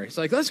mid-January. It's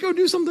like, let's go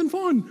do something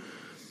fun.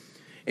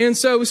 And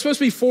so it was supposed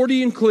to be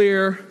 40 and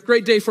clear,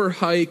 great day for a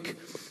hike.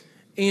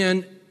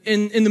 And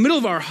in the middle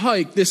of our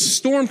hike, this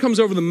storm comes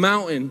over the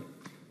mountain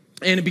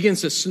and it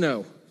begins to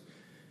snow.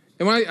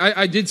 And when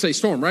I did say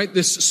storm, right?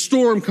 This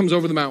storm comes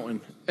over the mountain.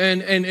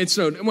 And it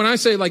snowed. When I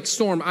say like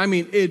storm, I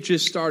mean it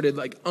just started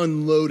like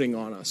unloading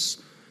on us.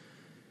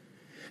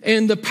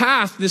 And the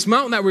path, this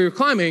mountain that we were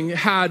climbing,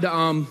 had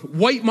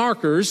white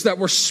markers that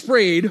were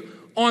sprayed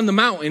on the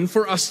mountain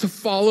for us to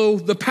follow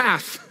the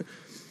path.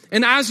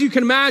 And as you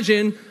can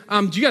imagine,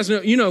 do you guys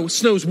know,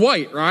 snow's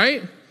white,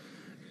 right?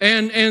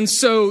 And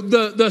so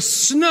the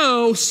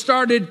snow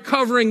started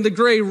covering the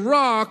gray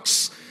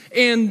rocks,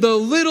 and the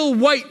little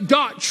white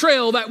dot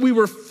trail that we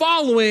were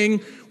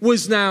following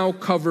was now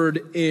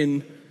covered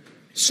in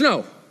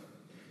snow.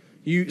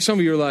 Some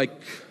of you are like,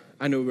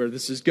 I know where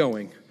this is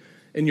going,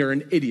 and you're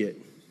an idiot.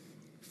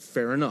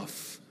 Fair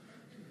enough.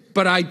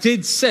 But I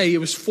did say it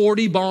was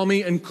 40,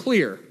 balmy, and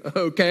clear,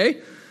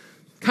 okay?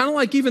 Kind of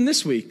like even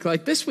this week.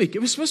 Like this week, it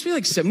was supposed to be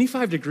like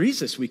 75 degrees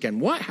this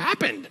weekend. What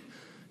happened?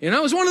 It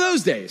was one of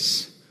those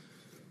days.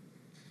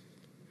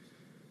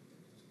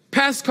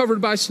 Paths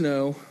covered by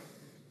snow.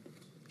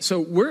 So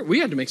we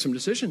had to make some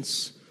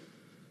decisions.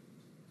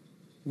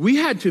 We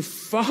had to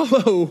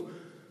follow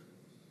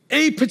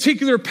a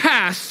particular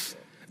path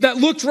that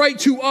looked right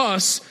to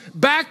us,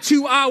 back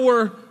to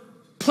our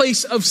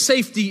place of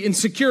safety and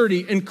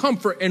security and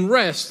comfort and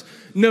rest,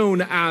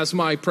 known as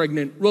my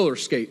pregnant roller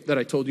skate that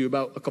I told you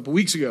about a couple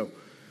weeks ago,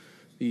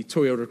 the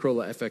Toyota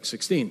Corolla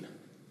FX16.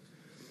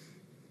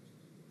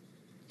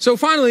 So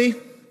finally,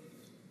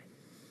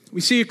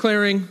 we see a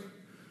clearing.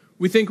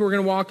 We think we're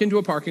going to walk into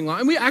a parking lot.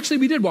 And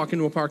we did walk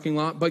into a parking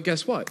lot, but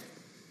guess what?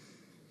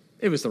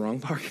 It was the wrong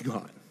parking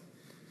lot.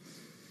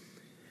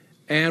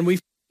 And we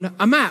found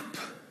a map.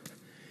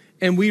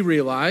 And we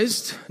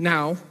realized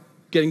now,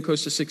 getting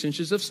close to 6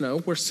 inches of snow,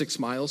 we're 6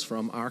 miles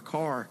from our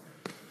car.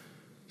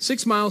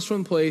 6 miles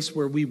from the place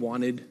where we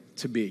wanted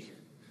to be.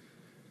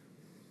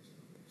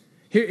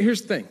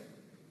 Here's the thing.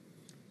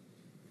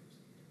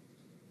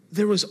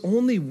 There was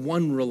only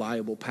one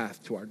reliable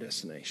path to our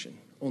destination.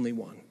 Only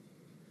one.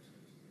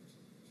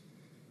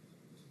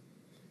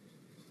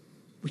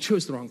 We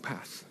chose the wrong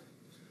path.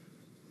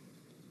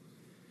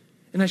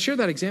 And I share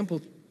that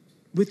example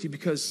with you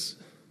because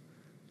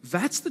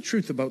that's the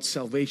truth about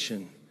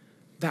salvation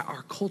that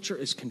our culture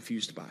is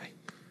confused by.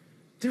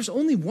 There's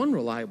only one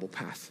reliable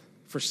path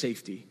for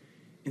safety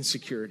and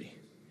security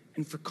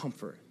and for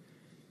comfort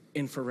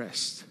and for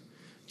rest.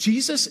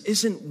 Jesus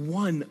isn't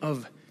one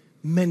of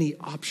many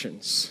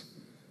options.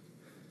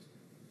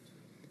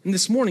 And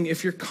this morning,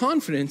 if your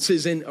confidence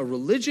is in a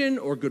religion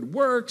or good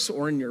works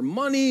or in your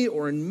money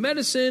or in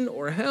medicine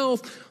or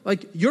health,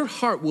 like your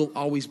heart will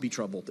always be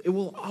troubled. It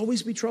will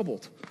always be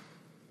troubled.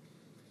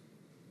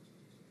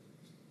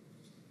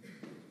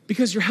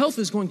 Because your health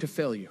is going to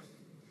fail you.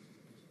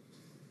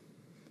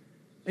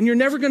 And you're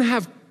never going to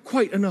have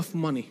quite enough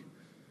money.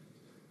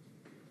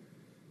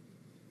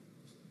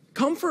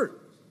 Comfort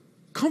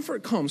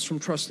comes from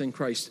trusting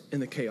Christ in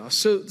the chaos.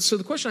 So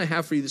the question I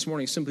have for you this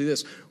morning is simply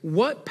this.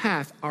 What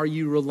path are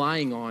you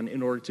relying on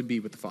in order to be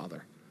with the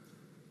Father?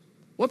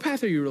 What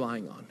path are you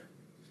relying on?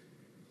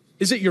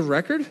 Is it your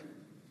record?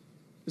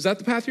 Is that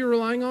the path you're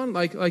relying on?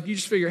 Like you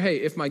just figure, hey,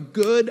 if my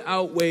good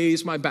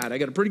outweighs my bad, I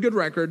got a pretty good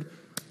record,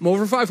 I'm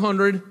over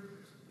 500,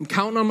 I'm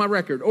counting on my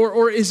record.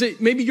 Or is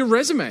it maybe your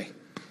resume?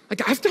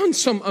 Like I've done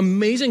some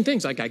amazing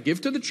things. Like I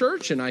give to the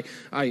church and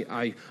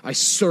I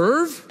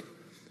serve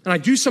and I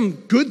do some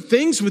good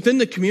things within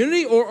the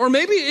community. Or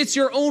maybe it's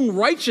your own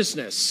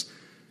righteousness.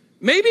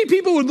 Maybe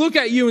people would look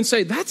at you and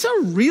say, that's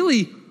a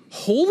really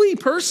holy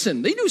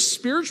person. They do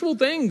spiritual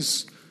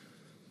things.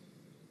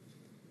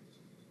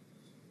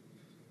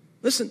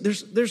 Listen,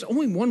 there's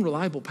only one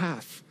reliable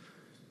path.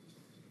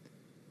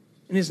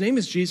 And his name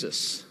is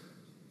Jesus.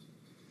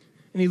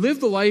 And he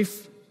lived the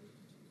life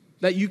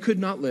that you could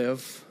not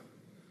live,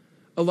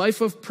 a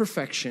life of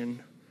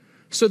perfection,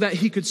 so that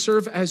he could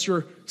serve as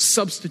your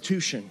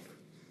substitution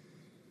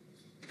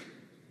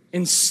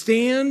and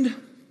stand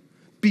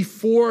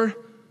before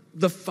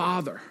the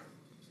Father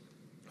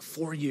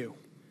for you.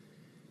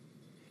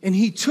 And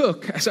he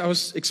took, as I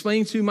was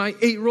explaining to my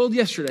 8-year-old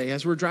yesterday,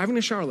 as we're driving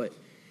to Charlotte,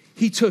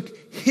 he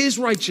took his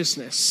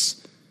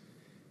righteousness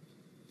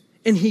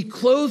and he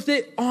clothed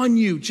it on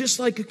you just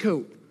like a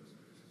coat.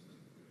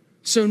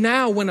 So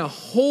now when a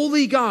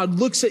holy God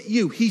looks at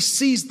you, he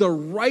sees the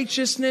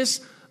righteousness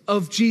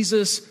of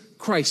Jesus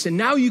Christ. And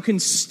now you can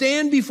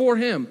stand before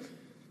him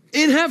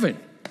in heaven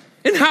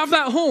and have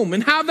that home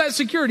and have that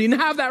security and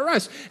have that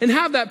rest and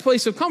have that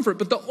place of comfort.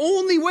 But the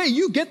only way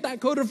you get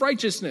that coat of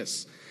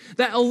righteousness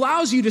that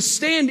allows you to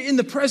stand in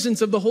the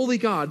presence of the holy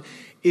God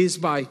is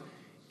by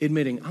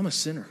admitting, I'm a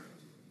sinner.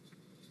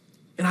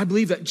 And I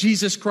believe that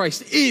Jesus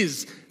Christ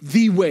is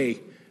the way,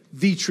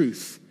 the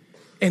truth,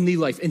 and the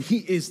life. And he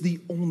is the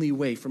only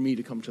way for me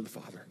to come to the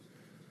Father.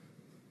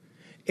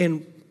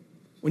 And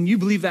when you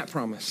believe that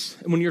promise,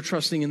 and when you're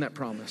trusting in that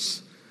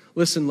promise,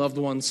 listen, loved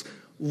ones,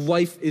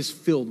 life is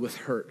filled with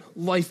hurt.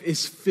 Life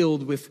is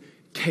filled with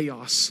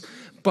chaos.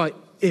 But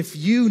if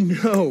you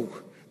know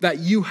that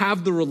you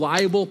have the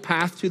reliable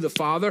path to the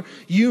Father,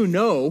 you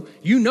know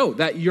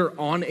that you're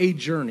on a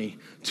journey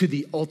to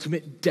the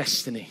ultimate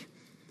destiny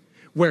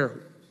where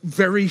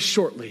very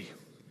shortly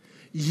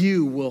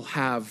you will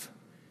have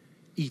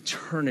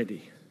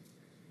eternity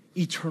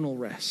eternal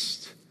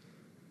rest,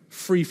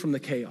 free from the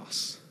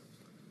chaos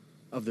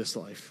of this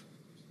life.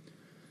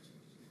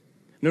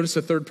 Notice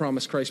the third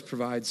promise Christ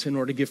provides in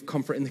order to give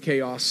comfort in the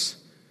chaos.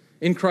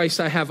 In Christ,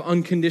 I have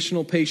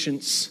unconditional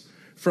patience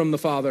from the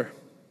Father.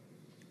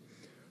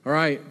 All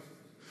right,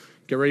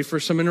 get ready for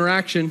some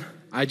interaction.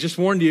 I just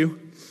warned you.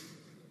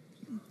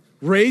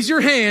 Raise your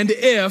hand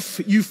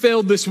if you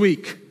failed this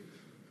week.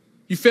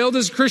 You failed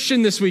as a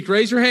Christian this week.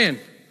 Raise your hand.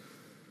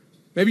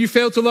 Maybe you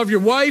failed to love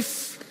your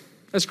wife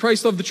as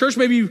Christ loved the church.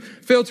 Maybe you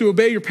failed to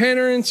obey your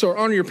parents or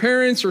honor your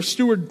parents or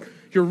steward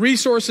your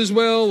resources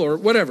well or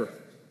whatever.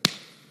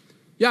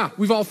 Yeah,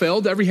 we've all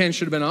failed. Every hand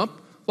should have been up.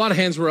 A lot of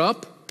hands were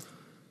up.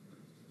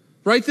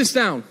 Write this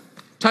down.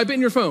 Type it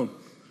in your phone.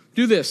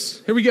 Do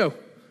this. Here we go.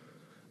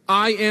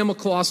 I am a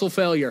colossal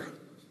failure.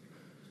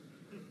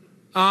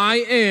 I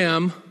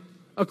am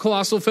a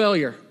colossal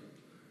failure.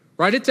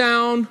 Write it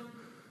down.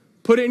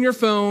 Put it in your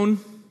phone.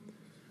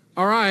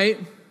 All right.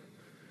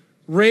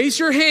 Raise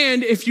your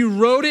hand if you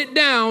wrote it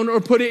down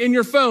or put it in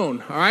your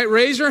phone. All right.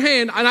 Raise your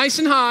hand nice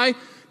and high.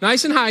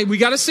 Nice and high. We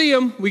got to see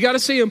them. We got to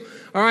see them.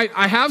 All right.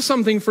 I have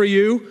something for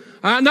you.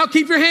 Now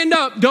keep your hand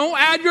up. Don't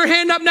add your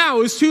hand up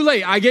now. It's too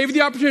late. I gave you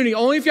the opportunity.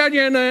 Only if you had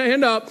your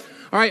hand up.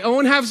 All right.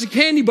 Owen has a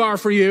candy bar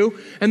for you.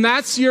 And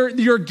that's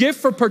your gift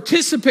for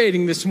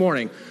participating this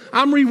morning.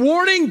 I'm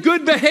rewarding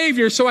good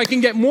behavior so I can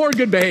get more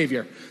good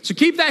behavior. So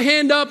keep that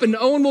hand up and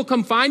Owen will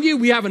come find you.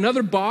 We have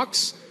another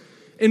box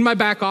in my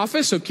back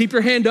office. So keep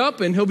your hand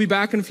up and he'll be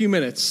back in a few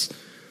minutes.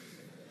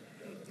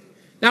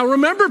 Now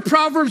remember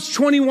Proverbs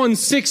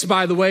 21:6,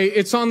 by the way.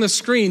 It's on the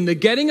screen. The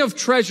getting of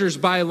treasures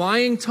by a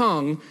lying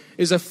tongue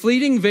is a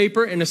fleeting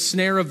vapor and a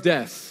snare of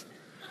death.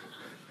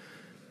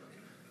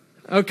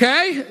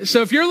 Okay?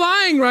 So if you're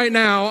lying right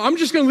now, I'm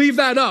just going to leave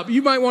that up.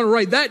 You might want to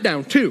write that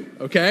down too,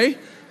 okay?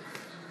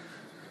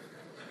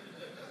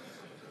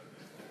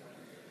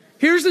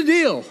 Here's the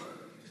deal.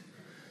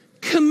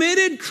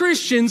 Committed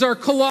Christians are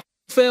colossal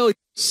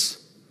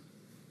failures.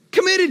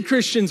 Committed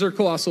Christians are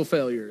colossal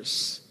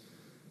failures.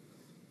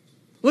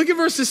 Look at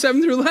verses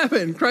 7 through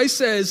 11. Christ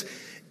says,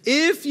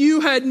 if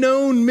you had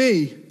known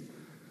me,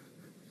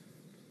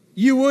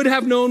 you would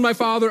have known my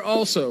Father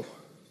also.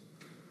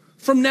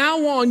 From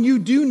now on, you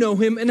do know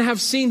him and have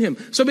seen him.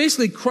 So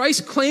basically,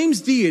 Christ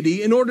claims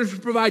deity in order to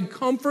provide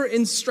comfort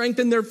and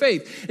strengthen their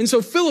faith. And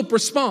so Philip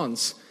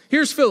responds.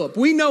 Here's Philip.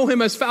 We know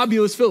him as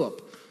Fabulous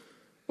Philip.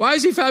 Why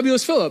is he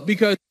Fabulous Philip?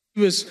 Because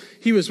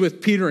he was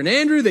with Peter and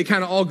Andrew. They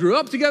kind of all grew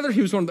up together.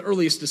 He was one of the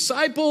earliest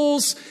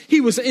disciples.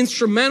 He was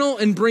instrumental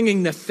in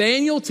bringing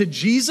Nathanael to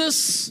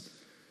Jesus.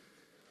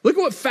 Look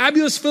at what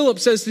Fabulous Philip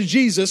says to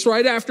Jesus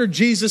right after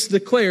Jesus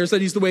declares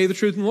that he's the way, the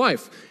truth, and the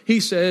life.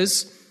 He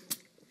says,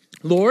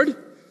 Lord,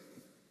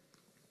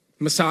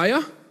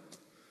 Messiah,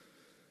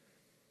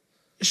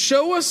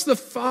 show us the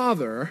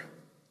Father,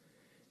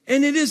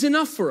 and it is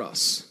enough for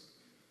us.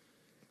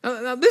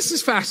 Now, this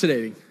is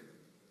fascinating.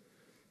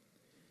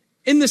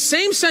 In the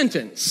same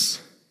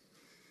sentence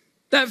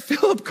that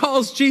Philip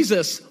calls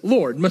Jesus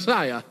Lord,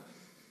 Messiah,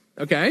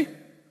 okay,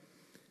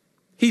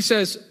 he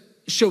says,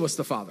 show us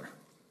the Father.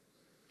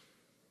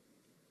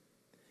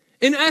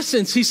 In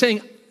essence, he's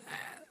saying,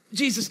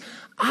 Jesus,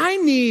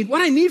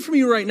 what I need from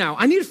you right now,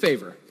 I need a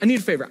favor.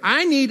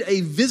 I need a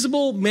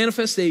visible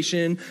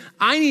manifestation.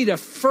 I need a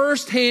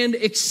firsthand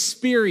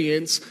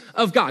experience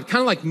of God.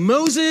 Kind of like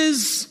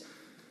Moses.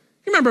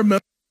 You remember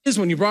Moses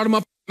when you brought him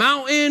up the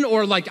mountain,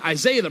 or like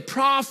Isaiah the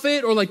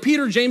prophet, or like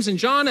Peter, James, and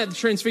John at the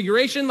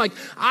Transfiguration. Like,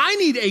 I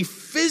need a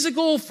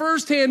physical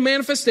firsthand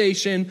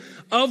manifestation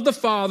of the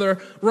Father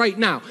right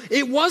now.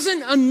 It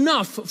wasn't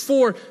enough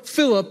for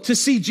Philip to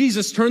see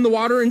Jesus turn the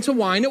water into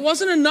wine. It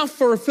wasn't enough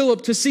for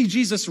Philip to see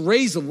Jesus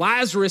raise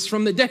Lazarus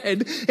from the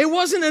dead. It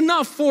wasn't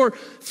enough for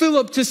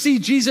Philip to see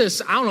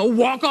Jesus,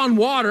 walk on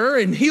water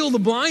and heal the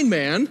blind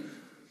man.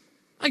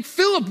 Like,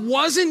 Philip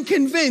wasn't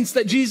convinced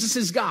that Jesus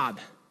is God.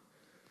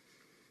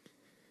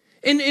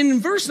 And in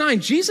verse 9,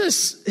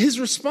 Jesus, his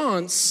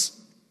response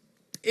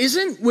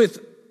isn't with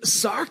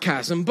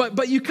sarcasm,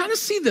 but you kind of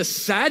see the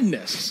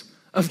sadness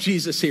of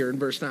Jesus here in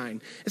verse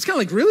 9. It's kind of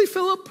like, really,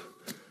 Philip?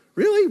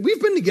 Really?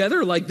 We've been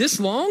together like this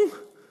long?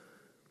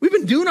 We've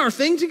been doing our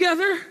thing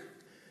together?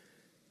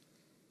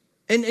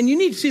 And you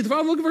need to see the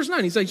Father. Look at verse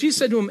 9. He's like, Jesus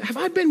said to him, have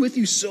I been with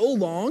you so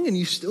long and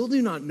you still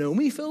do not know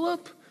me,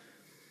 Philip?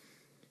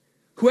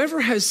 Whoever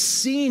has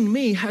seen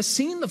me has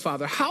seen the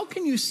Father. How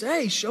can you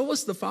say, show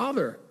us the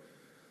Father?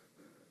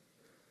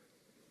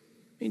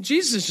 I mean,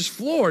 Jesus is just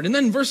floored. And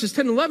then in verses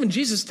 10 and 11,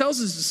 Jesus tells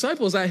his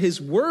disciples that his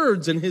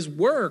words and his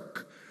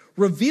work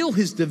reveal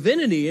his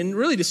divinity. And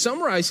really, to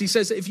summarize, he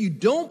says, if you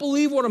don't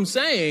believe what I'm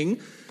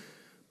saying,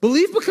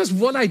 believe because of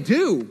what I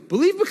do.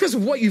 Believe because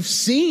of what you've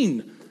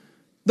seen.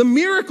 The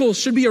miracles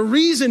should be a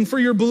reason for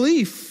your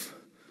belief.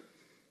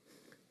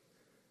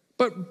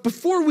 But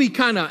before we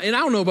and I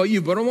don't know about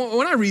you, but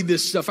when I read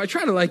this stuff, I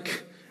try to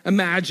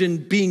imagine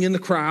being in the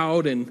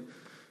crowd and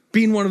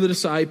being one of the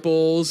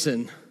disciples,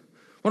 and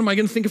what am I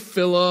going to think of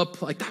Philip?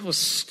 That was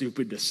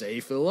stupid to say,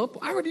 Philip.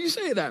 Why would you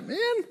say that, man?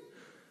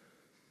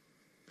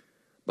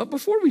 But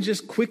before we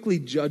just quickly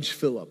judge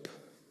Philip,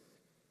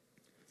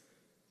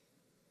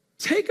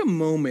 take a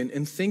moment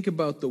and think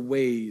about the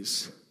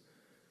ways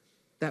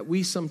that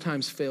we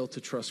sometimes fail to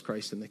trust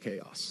Christ in the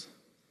chaos.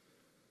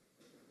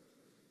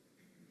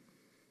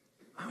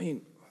 I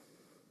mean,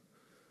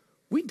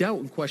 we doubt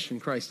and question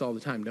Christ all the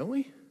time, don't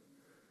we?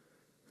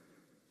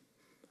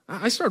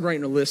 I started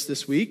writing a list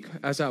this week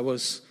as I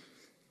was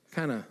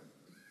kind of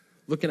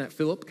looking at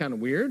Philip, kind of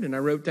weird, and I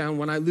wrote down,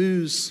 when I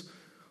lose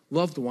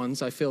loved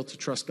ones, I fail to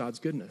trust God's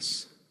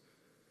goodness.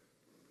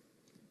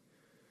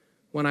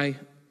 When I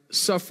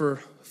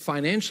suffer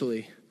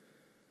financially,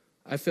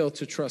 I fail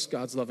to trust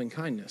God's loving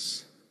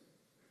kindness.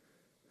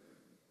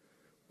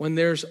 When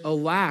there's a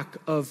lack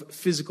of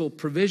physical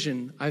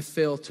provision, I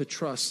fail to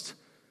trust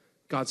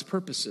God's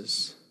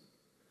purposes.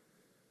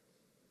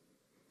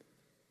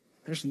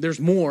 There's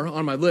more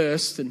on my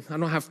list, and I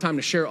don't have time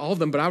to share all of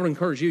them, but I would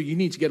encourage you, you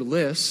need to get a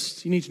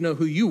list. You need to know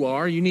who you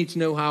are. You need to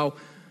know how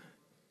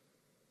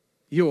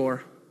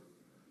you're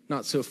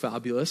not so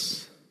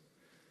fabulous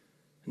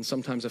and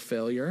sometimes a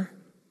failure.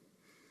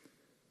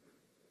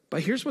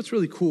 But here's what's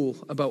really cool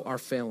about our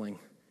failing.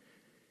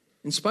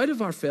 In spite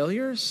of our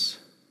failures,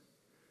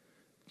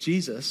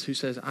 Jesus, who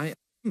says, I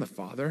am the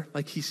Father,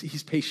 like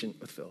he's patient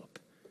with Philip.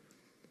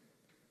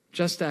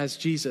 Just as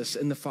Jesus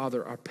and the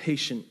Father are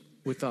patient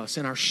with us,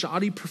 and our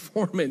shoddy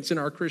performance in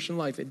our Christian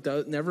life,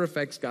 never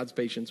affects God's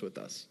patience with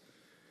us.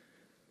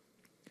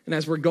 And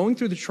as we're going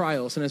through the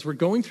trials and as we're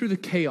going through the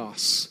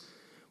chaos,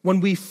 when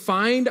we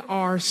find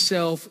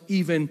ourselves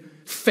even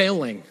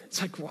failing,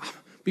 it's like, wow,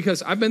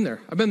 because I've been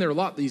there. I've been there a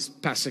lot these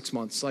past 6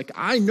 months. Like,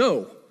 I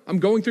know I'm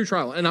going through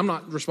trial and I'm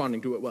not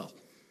responding to it well.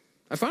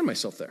 I find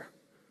myself there.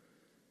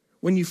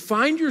 When you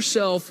find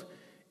yourself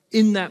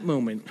in that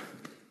moment,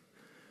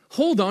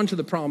 hold on to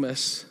the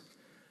promise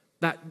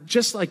that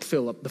just like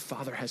Philip, the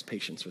Father has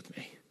patience with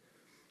me.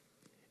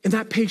 And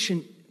that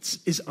patience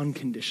is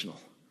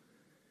unconditional.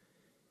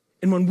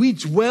 And when we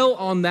dwell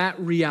on that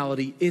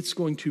reality, it's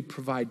going to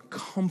provide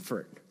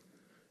comfort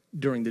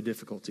during the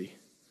difficulty.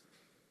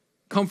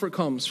 Comfort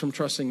comes from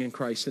trusting in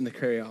Christ in the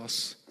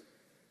chaos.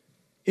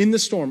 In the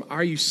storm,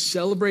 are you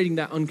celebrating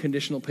that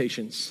unconditional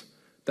patience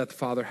that the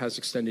Father has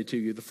extended to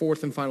you? The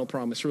fourth and final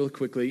promise, really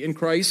quickly. In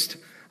Christ,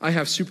 I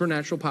have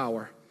supernatural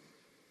power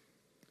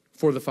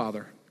for the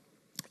Father.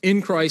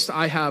 In Christ,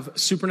 I have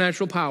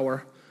supernatural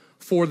power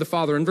for the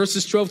Father. In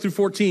verses 12 through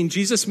 14,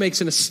 Jesus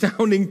makes an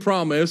astounding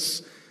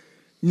promise,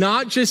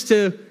 not just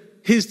to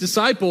his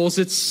disciples,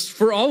 it's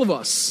for all of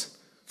us,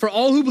 for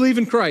all who believe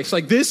in Christ.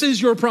 Like, this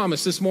is your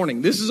promise this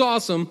morning. This is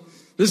awesome.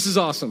 This is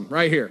awesome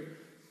right here.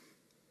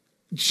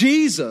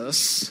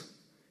 Jesus,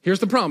 here's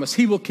the promise,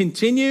 he will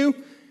continue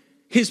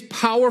his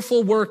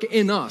powerful work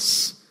in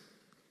us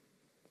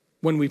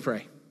when we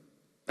pray.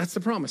 That's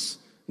the promise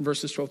in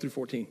verses 12 through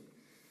 14.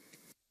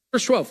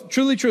 Verse 12,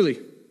 truly, truly.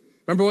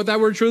 Remember what that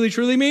word truly,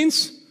 truly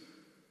means?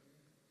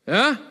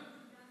 Yeah?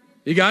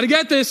 You got to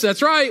get this.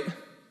 That's right.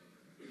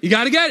 You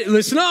got to get it.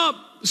 Listen up.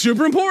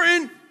 Super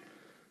important.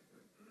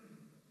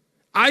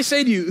 I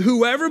say to you,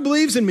 whoever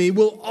believes in me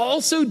will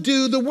also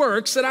do the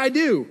works that I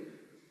do.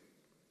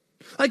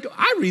 Like,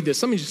 I read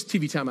this. Let me just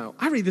TV time out.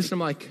 I read this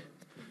and I'm like,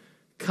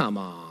 come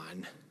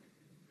on.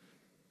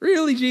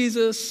 Really,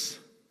 Jesus?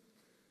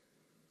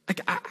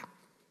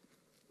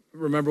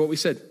 Remember what we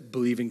said.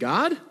 Believe in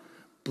God.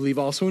 Believe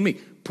also in me.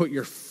 Put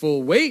your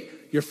full weight,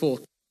 your full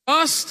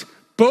trust,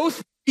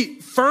 both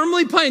feet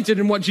firmly planted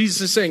in what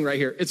Jesus is saying right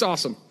here. It's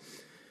awesome.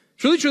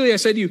 Truly, truly, I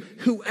say to you,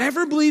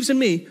 whoever believes in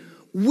me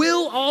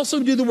will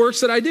also do the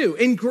works that I do.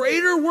 And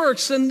greater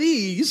works than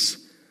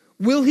these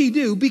will he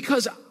do,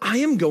 because I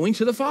am going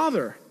to the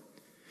Father.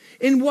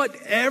 And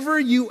whatever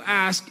you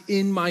ask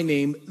in my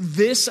name,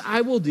 this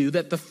I will do,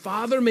 that the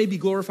Father may be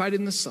glorified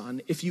in the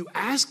Son. If you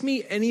ask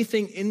me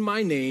anything in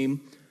my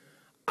name,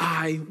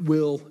 I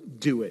will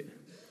do it.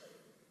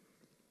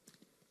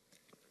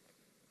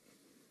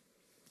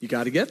 You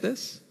got to get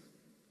this.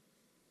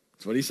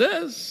 That's what he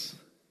says.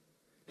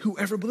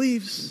 Whoever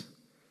believes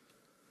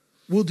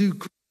will do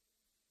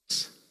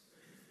great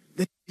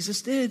that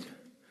Jesus did.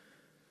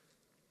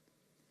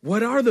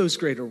 What are those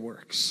greater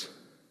works?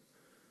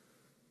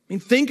 I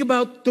mean, think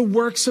about the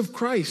works of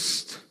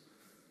Christ.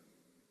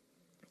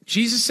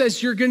 Jesus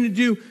says you're going to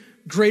do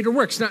greater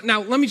works.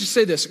 Now, let me just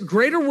say this.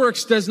 Greater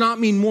works does not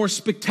mean more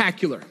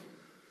spectacular.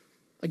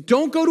 Like,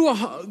 don't go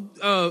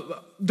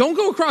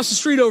across the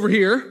street over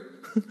here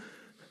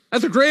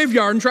at the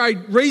graveyard and try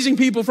raising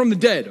people from the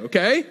dead,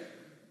 okay?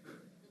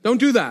 Don't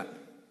do that.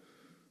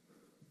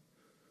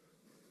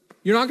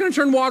 You're not going to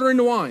turn water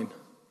into wine.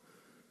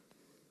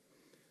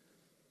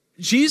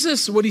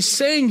 Jesus, what he's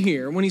saying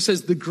here, when he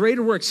says the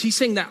greater works, he's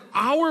saying that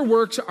our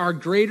works are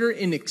greater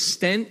in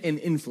extent and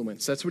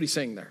influence. That's what he's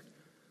saying there.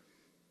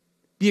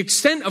 The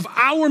extent of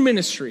our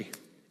ministry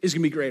is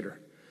going to be greater.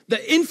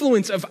 The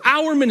influence of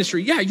our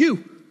ministry, yeah,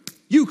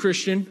 you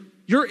Christian,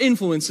 your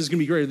influence is going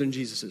to be greater than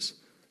Jesus's.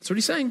 That's what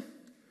he's saying.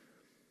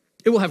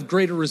 It will have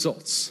greater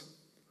results.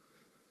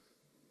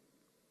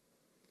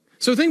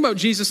 So think about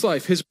Jesus'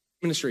 life, his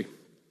ministry.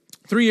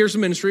 3 years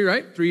of ministry,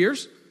 right? 3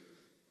 years.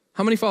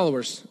 How many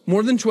followers?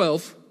 More than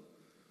 12.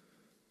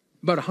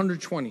 About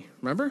 120,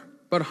 remember?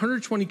 about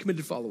 120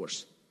 committed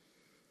followers.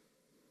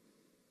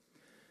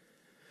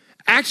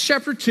 Acts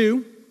chapter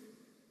 2,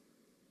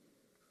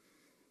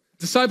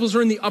 disciples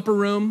are in the upper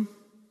room.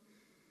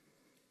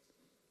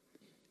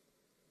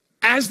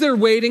 As they're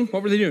waiting,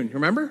 what were they doing?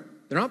 Remember?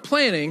 They're not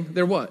planning.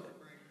 They're what?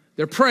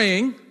 They're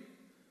praying.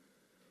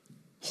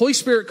 Holy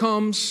Spirit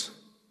comes,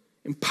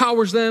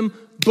 empowers them.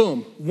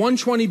 Boom.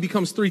 120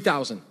 becomes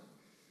 3,000. And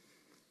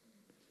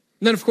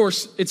then, of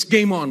course, it's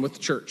game on with the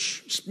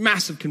church. Just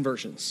massive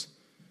conversions.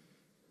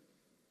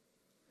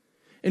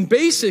 And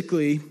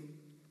basically,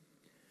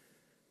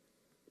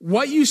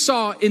 what you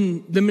saw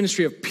in the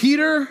ministry of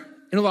Peter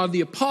and a lot of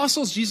the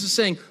apostles, Jesus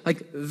saying,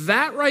 like,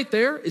 that right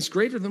there is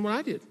greater than what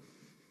I did.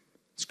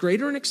 It's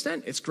greater in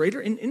extent. It's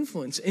greater in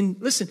influence. And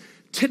listen,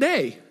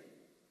 today,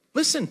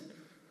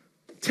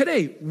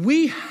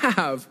 we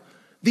have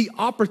the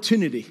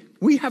opportunity.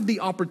 We have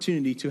the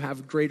opportunity to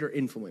have greater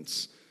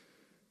influence.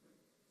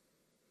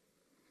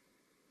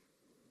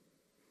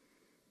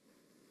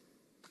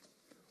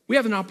 We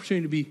have an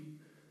opportunity to be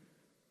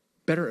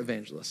better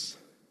evangelists.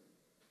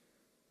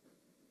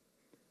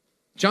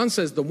 John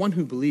says the one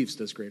who believes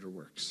does greater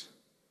works.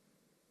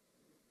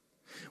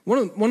 One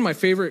of my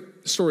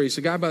favorite stories,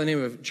 a guy by the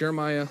name of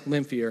Jeremiah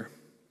Lamphere,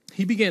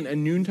 he began a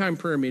noontime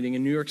prayer meeting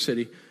in New York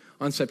City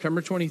on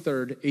September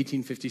 23rd,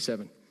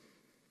 1857.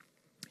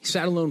 He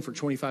sat alone for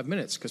 25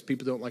 minutes because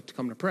people don't like to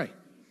come to pray.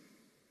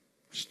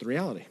 Just the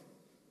reality.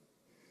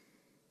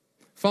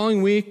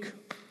 Following week,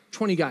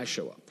 20 guys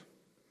show up.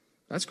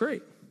 That's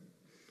great.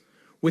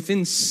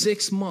 Within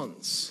 6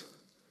 months,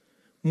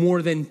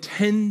 more than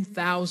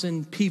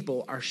 10,000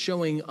 people are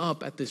showing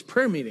up at this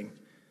prayer meeting.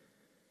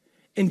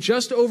 In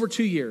just over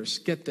 2 years,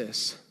 get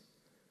this,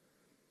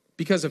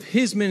 because of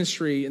his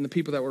ministry and the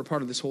people that were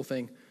part of this whole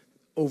thing,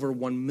 over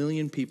 1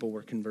 million people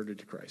were converted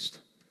to Christ.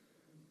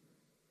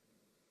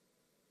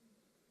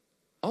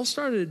 All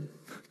started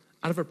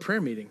out of a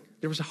prayer meeting.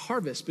 There was a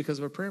harvest because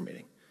of a prayer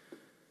meeting.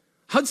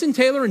 Hudson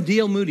Taylor and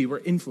D.L. Moody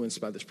were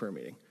influenced by this prayer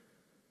meeting.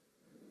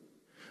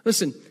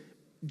 Listen,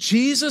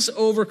 Jesus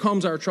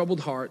overcomes our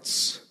troubled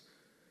hearts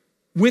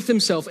with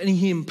himself, and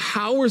he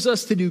empowers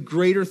us to do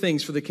greater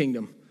things for the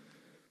kingdom.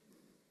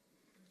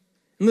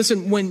 And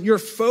listen, when your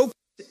focus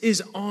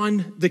is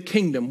on the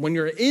kingdom, when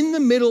you're in the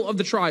middle of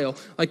the trial,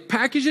 like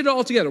package it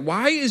all together.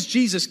 Why is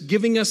Jesus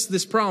giving us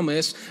this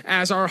promise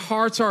as our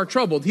hearts are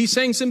troubled? He's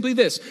saying simply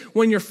this: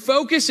 when your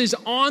focus is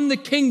on the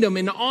kingdom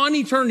and on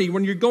eternity,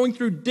 when you're going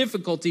through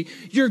difficulty,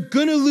 you're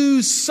going to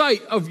lose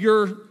sight of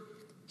your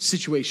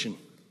situation.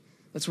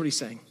 That's what he's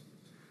saying.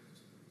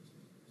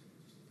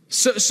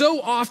 So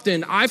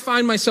often I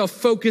find myself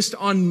focused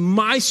on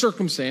my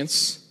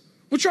circumstance,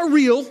 which are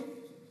real.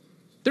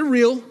 They're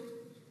real.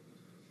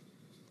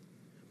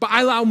 But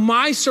I allow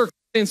my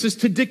circumstances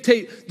to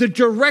dictate the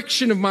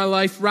direction of my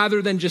life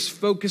rather than just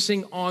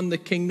focusing on the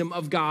kingdom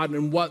of God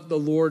and what the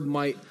Lord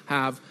might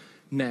have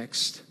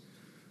next.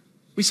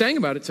 We sang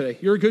about it today.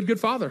 You're a good, good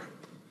father.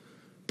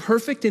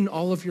 Perfect in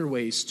all of your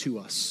ways to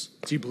us.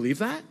 Do you believe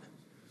that?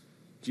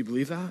 Do you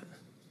believe that?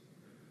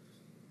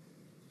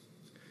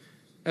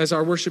 As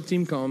our worship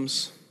team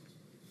comes,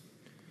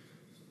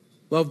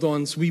 loved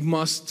ones, we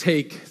must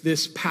take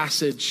this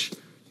passage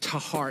to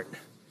heart.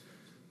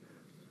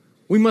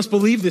 We must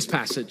believe this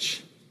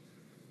passage.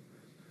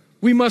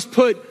 We must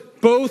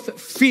put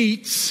both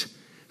feet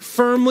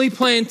firmly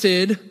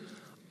planted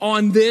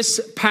on this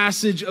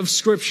passage of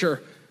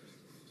Scripture.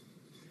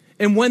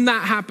 And when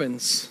that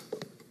happens,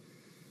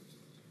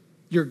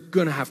 you're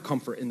going to have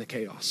comfort in the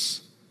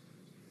chaos.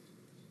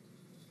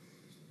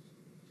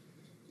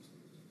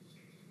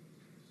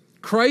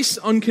 Christ's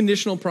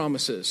unconditional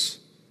promises,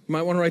 you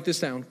might want to write this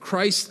down.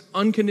 Christ's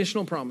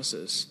unconditional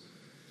promises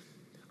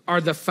are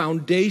the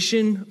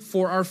foundation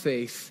for our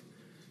faith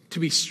to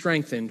be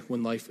strengthened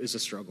when life is a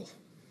struggle.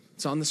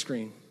 It's on the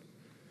screen.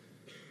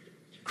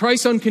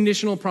 Christ's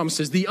unconditional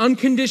promises, the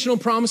unconditional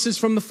promises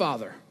from the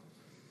Father,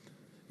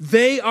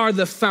 they are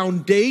the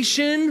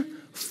foundation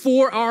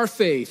for our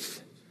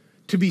faith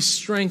to be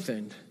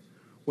strengthened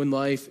when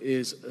life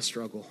is a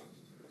struggle.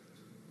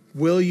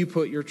 Will you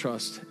put your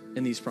trust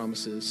in these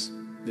promises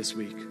this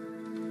week?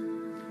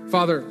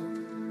 Father,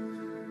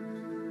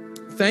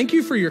 thank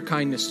you for your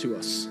kindness to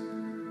us.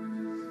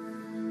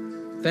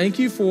 Thank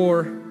you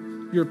for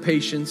your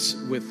patience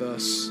with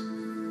us.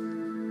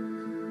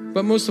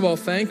 But most of all,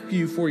 thank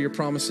you for your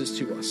promises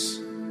to us.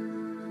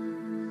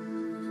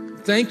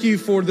 Thank you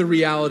for the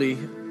reality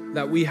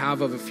that we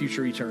have of a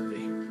future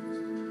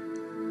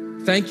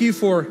eternity. Thank you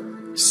for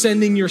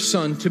sending your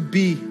Son to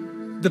be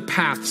the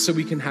path so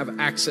we can have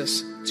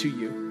access to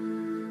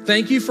you.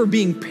 Thank you for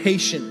being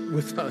patient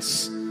with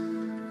us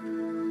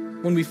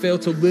when we fail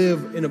to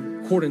live in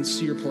accordance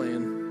to your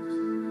plan.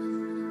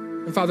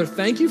 And Father,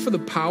 thank you for the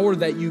power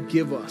that you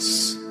give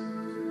us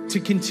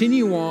to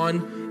continue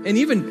on and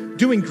even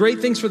doing great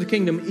things for the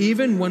kingdom,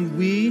 even when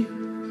we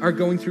are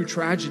going through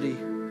tragedy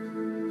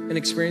and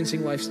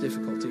experiencing life's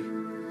difficulty.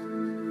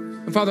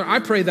 And Father, I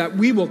pray that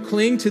we will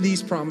cling to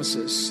these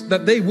promises,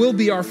 that they will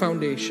be our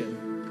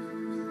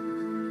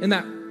foundation, and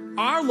that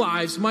our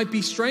lives might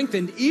be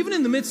strengthened even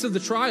in the midst of the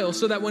trial,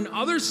 so that when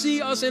others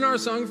see us in our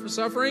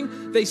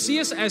suffering, they see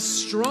us as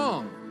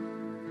strong.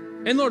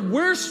 And Lord,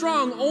 we're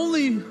strong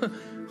only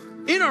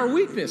in our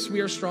weakness.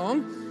 We are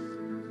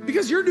strong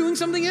because you're doing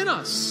something in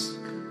us.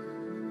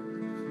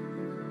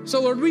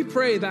 So Lord, we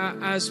pray that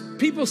as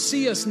people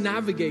see us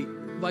navigate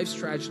life's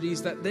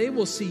tragedies, that they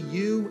will see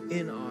you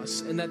in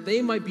us and that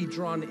they might be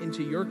drawn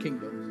into your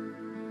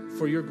kingdom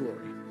for your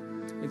glory.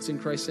 It's in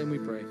Christ's name we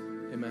pray.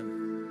 Amen.